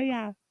 Oh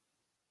yeah.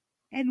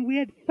 And we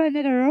had fun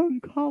at our own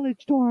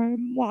college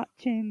dorm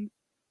watching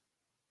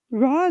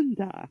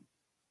Rhonda.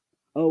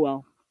 Oh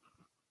well.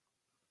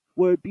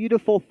 We're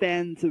beautiful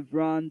fans of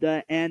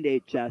Rhonda and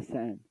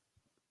HSN.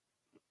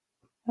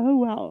 Oh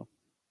well.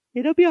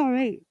 It'll be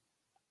alright.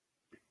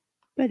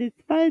 But as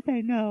far as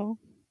I know,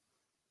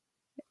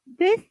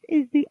 this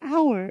is the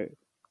hour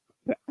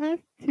for us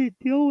to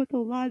deal with a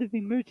lot of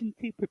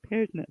emergency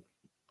preparedness.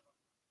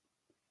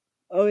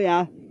 Oh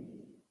yeah.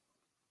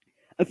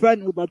 A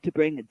friend would love to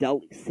bring a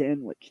deli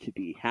sandwich to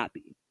be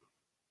happy.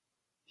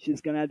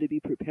 She's gonna have to be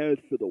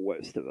prepared for the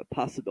worst of a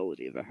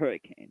possibility of a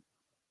hurricane.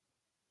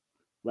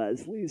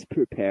 Leslie's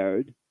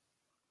prepared.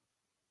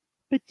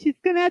 But she's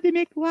gonna have to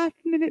make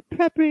last-minute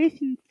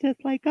preparations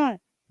just like us.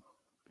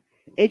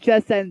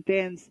 HSN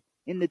fans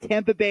in the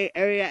Tampa Bay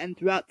area and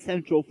throughout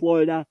Central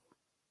Florida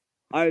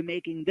are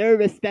making their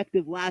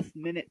respective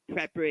last-minute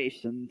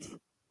preparations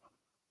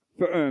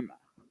for Irma.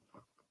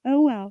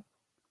 Oh well.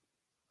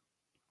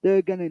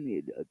 They're gonna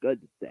need a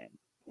good thing,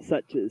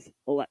 such as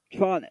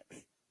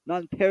electronics,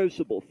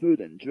 non-perishable food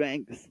and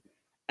drinks,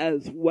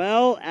 as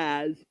well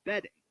as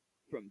bedding,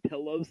 from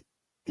pillows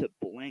to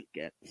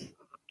blankets.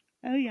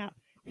 Oh yeah.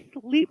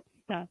 Sleep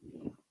stuff.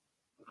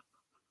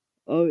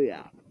 Oh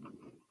yeah.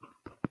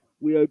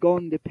 We are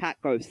going to pack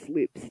our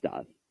sleep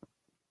stuff.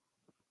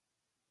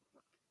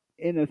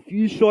 In a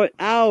few short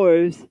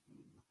hours,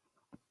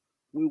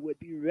 we would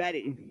be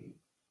ready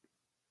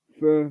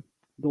for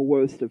the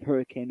worst of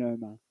Hurricane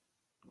Irma,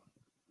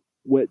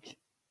 which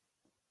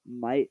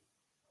might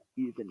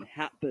even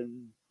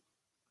happen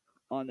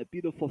on a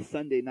beautiful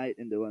Sunday night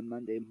into a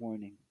Monday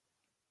morning.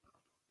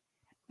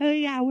 Oh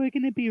yeah, we're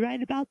gonna be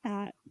right about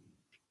that.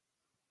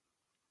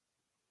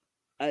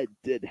 I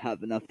did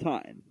have enough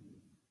time.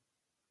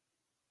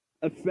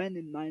 A friend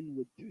of mine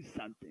would do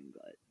something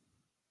good.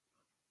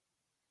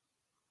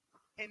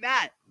 Hey,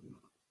 Matt.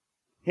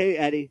 Hey,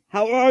 Eddie.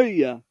 How are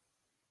you?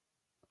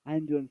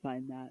 I'm doing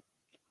fine, Matt.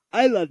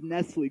 I love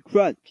Nestle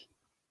Crunch.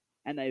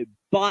 And I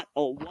bought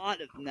a lot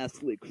of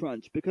Nestle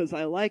Crunch because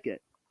I like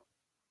it.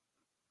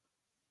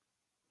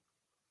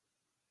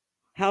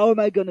 How am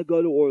I going to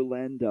go to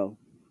Orlando?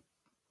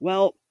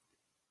 Well,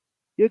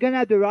 you're going to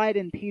have to ride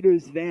in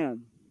Peter's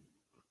van.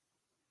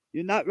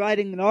 You're not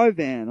riding in our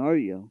van, are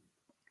you?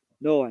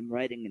 No, I'm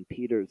riding in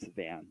Peter's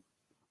van.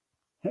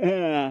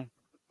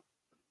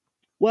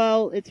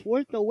 Well, it's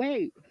worth the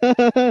wait.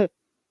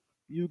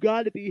 You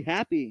gotta be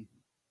happy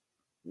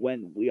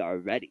when we are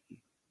ready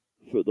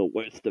for the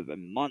worst of a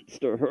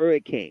monster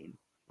hurricane.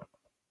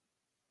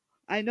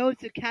 I know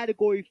it's a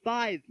Category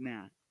 5,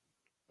 Matt.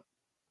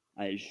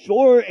 I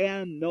sure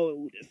am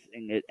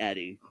noticing it,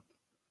 Eddie.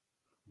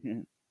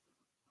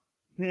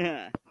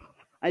 Yeah.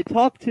 I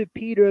talked to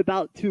Peter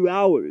about 2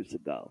 hours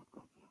ago.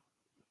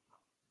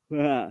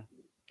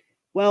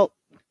 Well,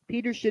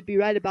 Peter should be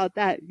right about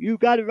that. You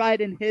gotta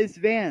ride in his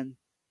van.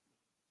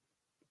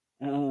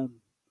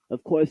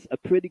 Of course, a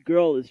pretty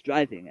girl is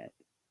driving it.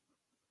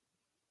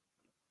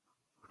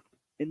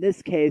 In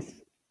this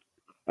case,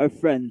 our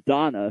friend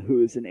Donna,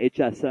 who is an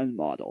HSN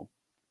model.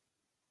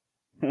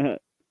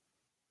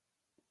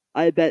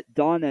 I bet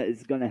Donna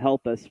is going to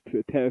help us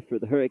prepare for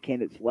the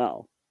hurricane as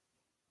well.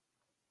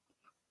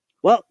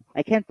 Well,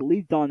 I can't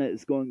believe Donna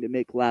is going to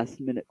make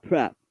last-minute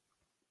prep.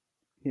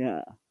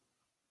 Yeah.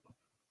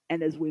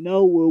 And as we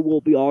know,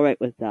 we'll be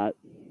alright with that.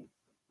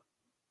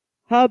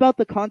 How about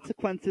the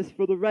consequences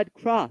for the Red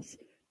Cross?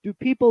 Do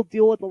people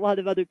deal with a lot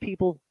of other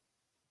people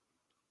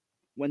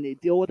when they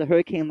deal with a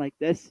hurricane like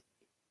this?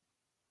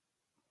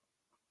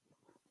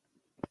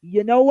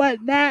 You know what,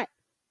 Matt?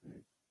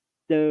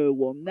 There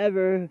will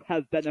never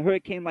have been a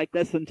hurricane like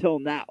this until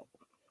now.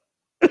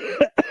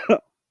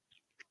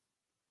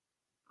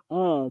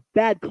 Oh,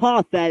 bad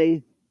cough,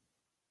 Eddie.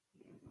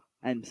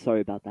 I'm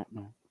sorry about that,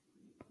 Matt.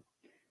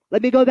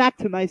 Let me go back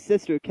to my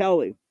sister,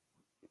 Kelli.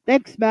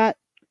 Thanks, Matt.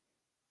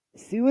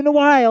 See you in a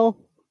while.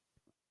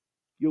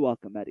 You're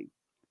welcome, Eddie.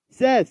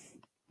 Sis.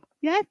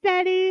 Yes,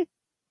 Daddy.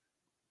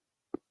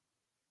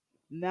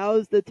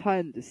 Now's the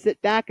time to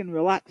sit back and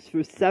relax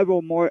for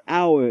several more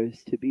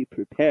hours to be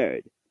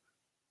prepared.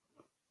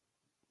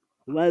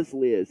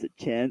 Leslie has a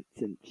chance,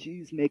 and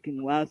she's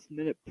making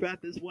last-minute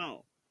prep as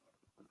well.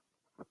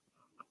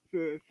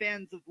 For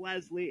fans of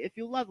Leslie, if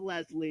you love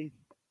Leslie,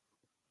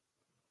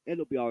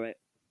 it'll be alright.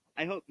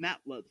 I hope Matt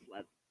loves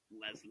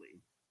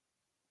Leslie.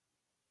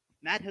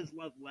 Matt has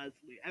loved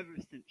Leslie ever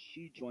since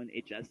she joined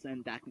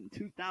HSN back in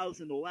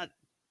 2011.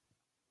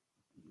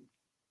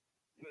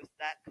 First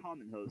that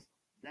common host,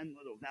 then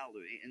little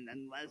Valerie, and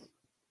then Leslie.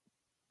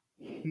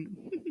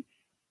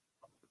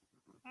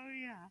 Oh,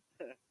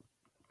 yeah.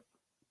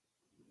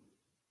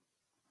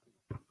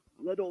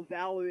 Little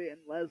Valerie and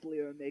Leslie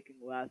are making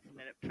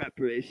last-minute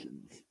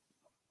preparations.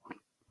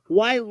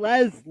 Why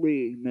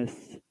Leslie,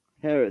 Miss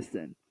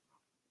Harrison?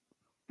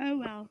 Oh,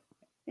 well.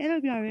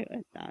 It'll be alright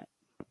with that.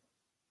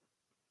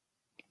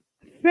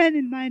 A friend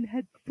of mine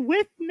had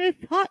Swiss Miss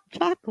hot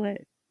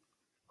chocolate.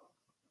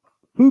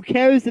 Who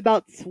cares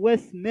about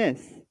Swiss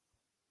Miss?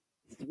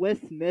 Swiss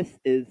Miss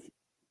is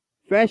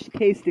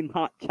fresh-tasting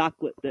hot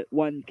chocolate that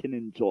one can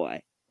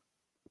enjoy.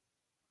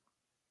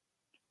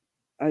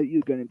 Are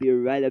you going to be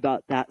right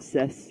about that,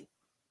 sis?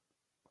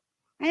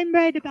 I'm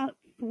right about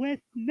Swiss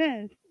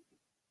Miss,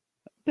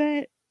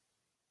 but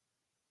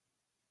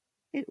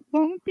it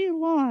won't be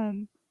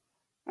long.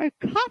 Our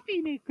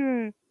coffee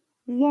maker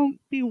won't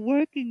be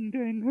working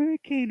during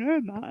Hurricane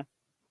Irma,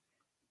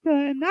 so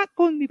I'm not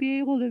going to be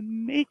able to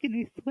make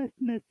any Swiss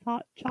Miss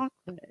hot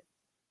chocolate.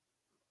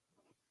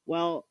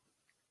 Well,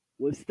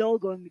 we're still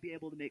going to be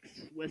able to make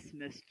Swiss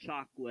Miss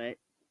chocolate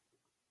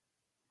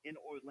in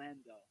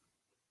Orlando.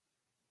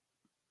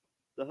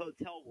 The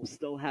hotel will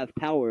still have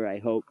power, I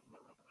hope.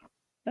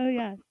 Oh,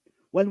 yes.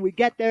 When we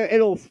get there,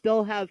 it'll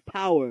still have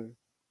power.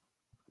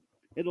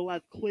 It'll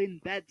have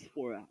clean beds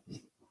for us.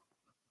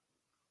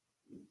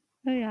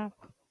 Oh, yeah.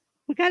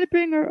 We gotta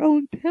bring our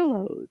own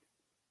pillows.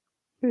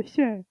 For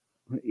sure.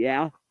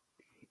 Yeah?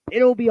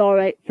 It'll be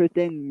alright for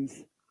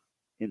things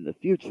in the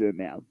future,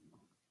 ma'am.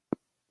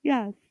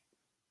 Yes.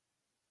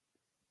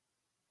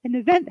 An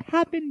event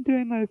happened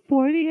during our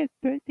 40th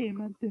birthday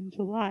month in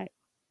July.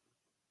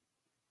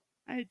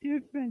 Our dear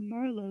friend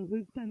Marlo,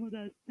 who's been with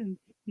us since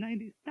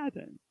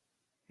 '97,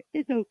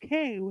 is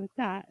okay with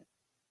that.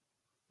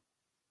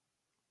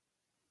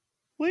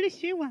 Where does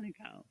she want to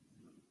go?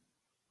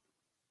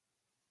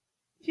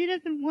 She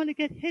doesn't want to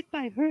get hit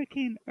by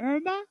Hurricane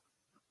Irma?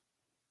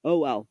 Oh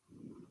well.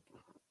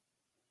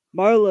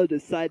 Marlo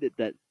decided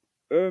that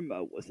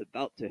Irma was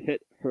about to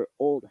hit her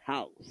old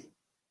house.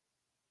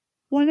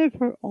 One of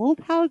her old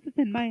houses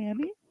in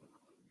Miami?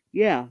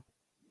 Yeah.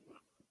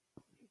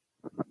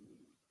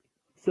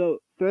 So,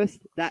 first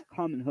that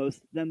common host,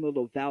 then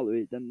little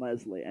Valerie, then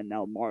Leslie, and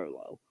now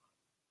Marlo.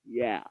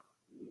 Yeah.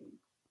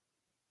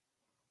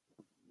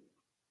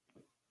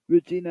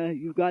 Regina,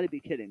 you gotta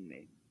be kidding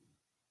me.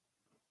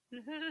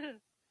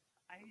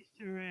 I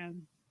sure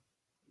am.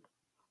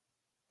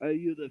 Are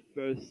you the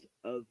first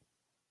of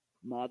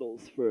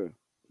models for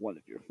one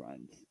of your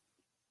friends?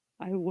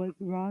 I was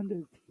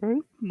Rhonda's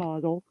first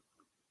model.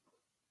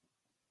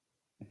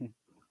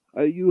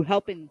 Are you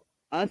helping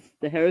us,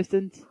 the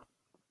Harrisons?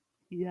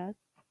 Yes,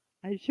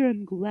 I sure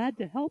am glad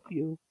to help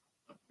you.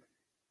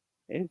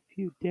 If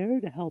you dare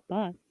to help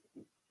us.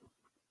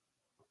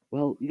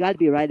 Well, you gotta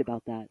be right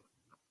about that.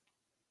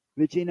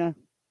 Regina,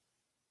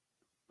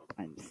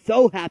 I'm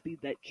so happy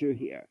that you're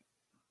here.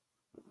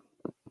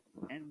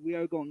 And we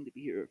are going to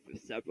be here for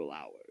several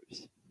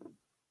hours.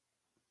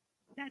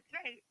 That's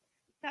right.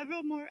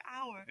 Several more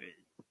hours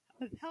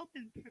of help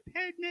and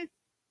preparedness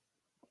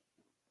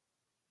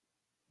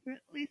for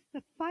at least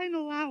the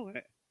final hour.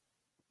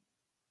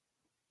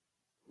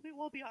 We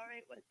will be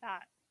alright with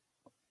that.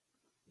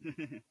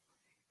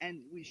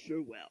 And we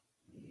sure will.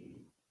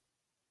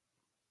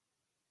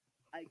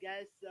 I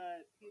guess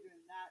Peter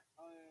and Matt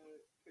are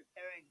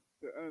preparing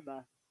for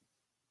Irma.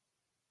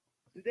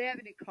 Do they have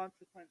any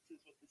consequences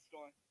with the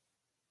storm?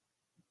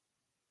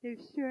 They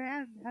sure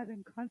am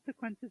having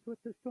consequences with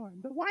the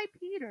storm. But why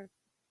Peter?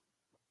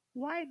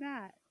 Why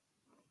Matt?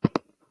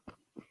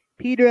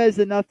 Peter has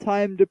enough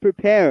time to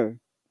prepare.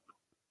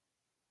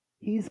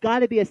 He's got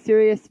to be a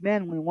serious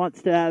man when he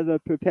wants to have a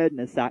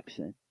preparedness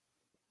action.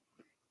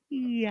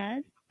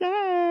 Yes,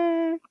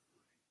 sir.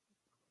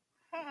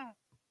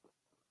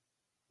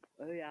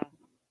 Oh, yeah.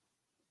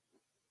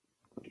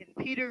 Can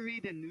Peter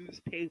read a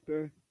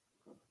newspaper?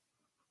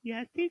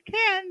 Yes, he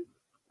can.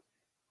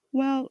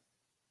 Well,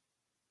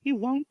 he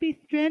won't be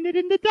stranded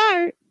in the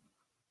dark.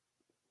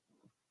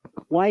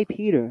 Why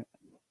Peter?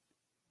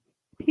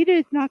 Peter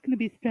is not going to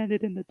be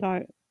stranded in the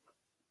dark.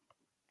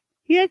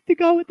 He has to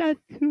go with us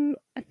to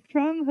a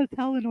strong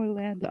hotel in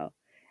Orlando.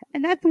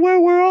 And that's where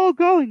we're all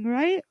going,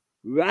 right?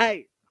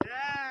 Right.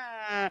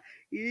 Yeah.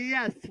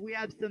 Yes, we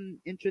have some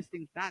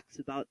interesting facts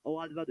about a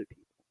lot of other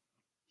people.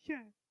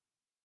 Sure.